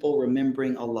of people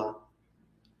remembering Allah.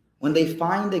 When they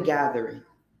find a gathering,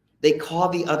 they call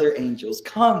the other angels,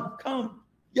 come,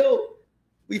 yo,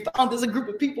 we found there's a group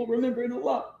of people remembering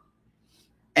Allah.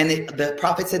 And the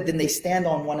Prophet said, then they stand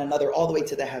on one another all the way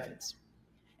to the heavens.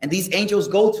 And these angels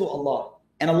go to Allah,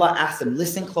 and Allah asks them,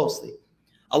 listen closely.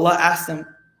 Allah asks them,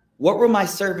 what were my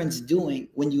servants doing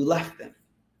when you left them?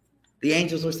 The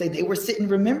angels will say, they were sitting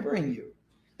remembering you.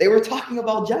 They were talking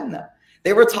about Jannah.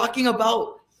 They were talking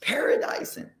about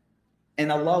paradise.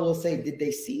 And Allah will say, did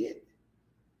they see it?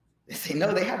 They say,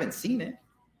 no, they haven't seen it.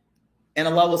 And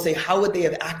Allah will say, how would they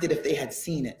have acted if they had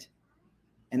seen it?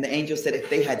 And the angel said, if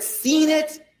they had seen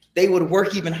it, they would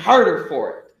work even harder for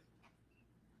it.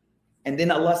 And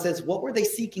then Allah says, what were they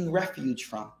seeking refuge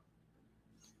from?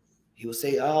 He will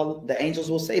say, the angels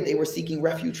will say they were seeking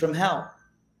refuge from hell.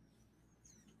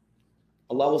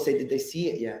 Allah will say, did they see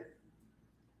it yet?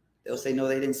 They'll say, no,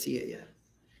 they didn't see it yet.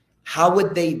 How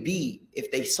would they be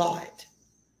if they saw it?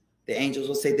 The angels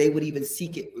will say they would even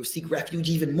seek refuge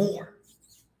even more.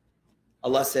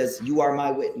 Allah says, you are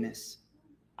my witness.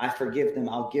 I forgive them.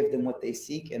 I'll give them what they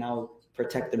seek, and I'll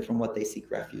protect them from what they seek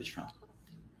refuge from.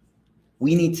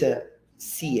 We need to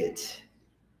see it.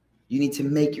 You need to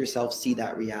make yourself see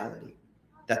that reality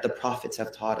that the prophets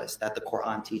have taught us, that the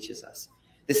Quran teaches us.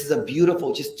 This is a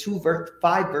beautiful, just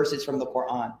 5 verses from the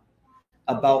Quran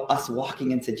about us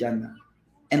walking into Jannah.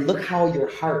 And look how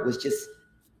your heart was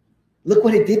look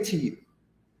what it did to you.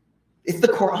 It's the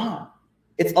Quran.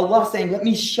 It's Allah saying, let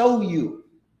me show you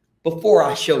before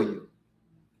I show you.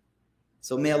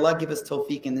 So may Allah give us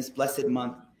tawfiq in this blessed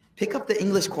month. Pick up the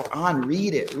English Quran,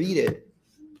 read it.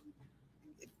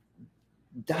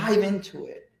 Dive into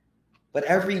it. But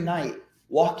every night,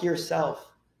 walk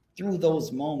yourself through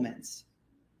those moments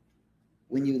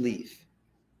when you leave.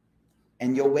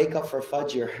 And you'll wake up for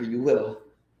Fajr, you will,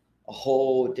 a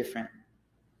whole different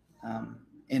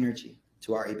energy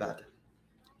to our ibadah.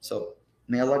 So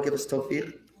may Allah give us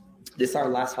tawfiq. This is our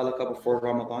last halaqah before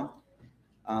Ramadan.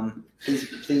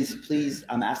 Please,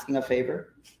 I'm asking a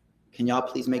favor. Can y'all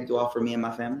please make dua for me and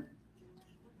my family?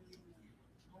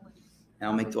 And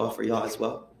I'll make dua for y'all as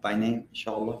well, by name,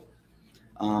 inshallah.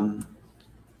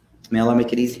 May Allah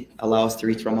make it easy. Allow us to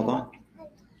reach Ramadan.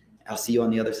 I'll see you on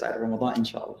the other side of Ramadan,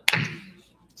 inshallah.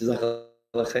 Jazakallah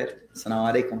khair.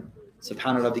 Assalamu alaikum.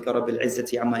 Subhana rabbika rabbil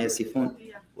izzati amma yasifun.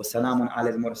 Wa salamun ala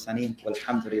al-mursalin.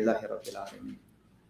 Walhamdulillahi rabbil alamin.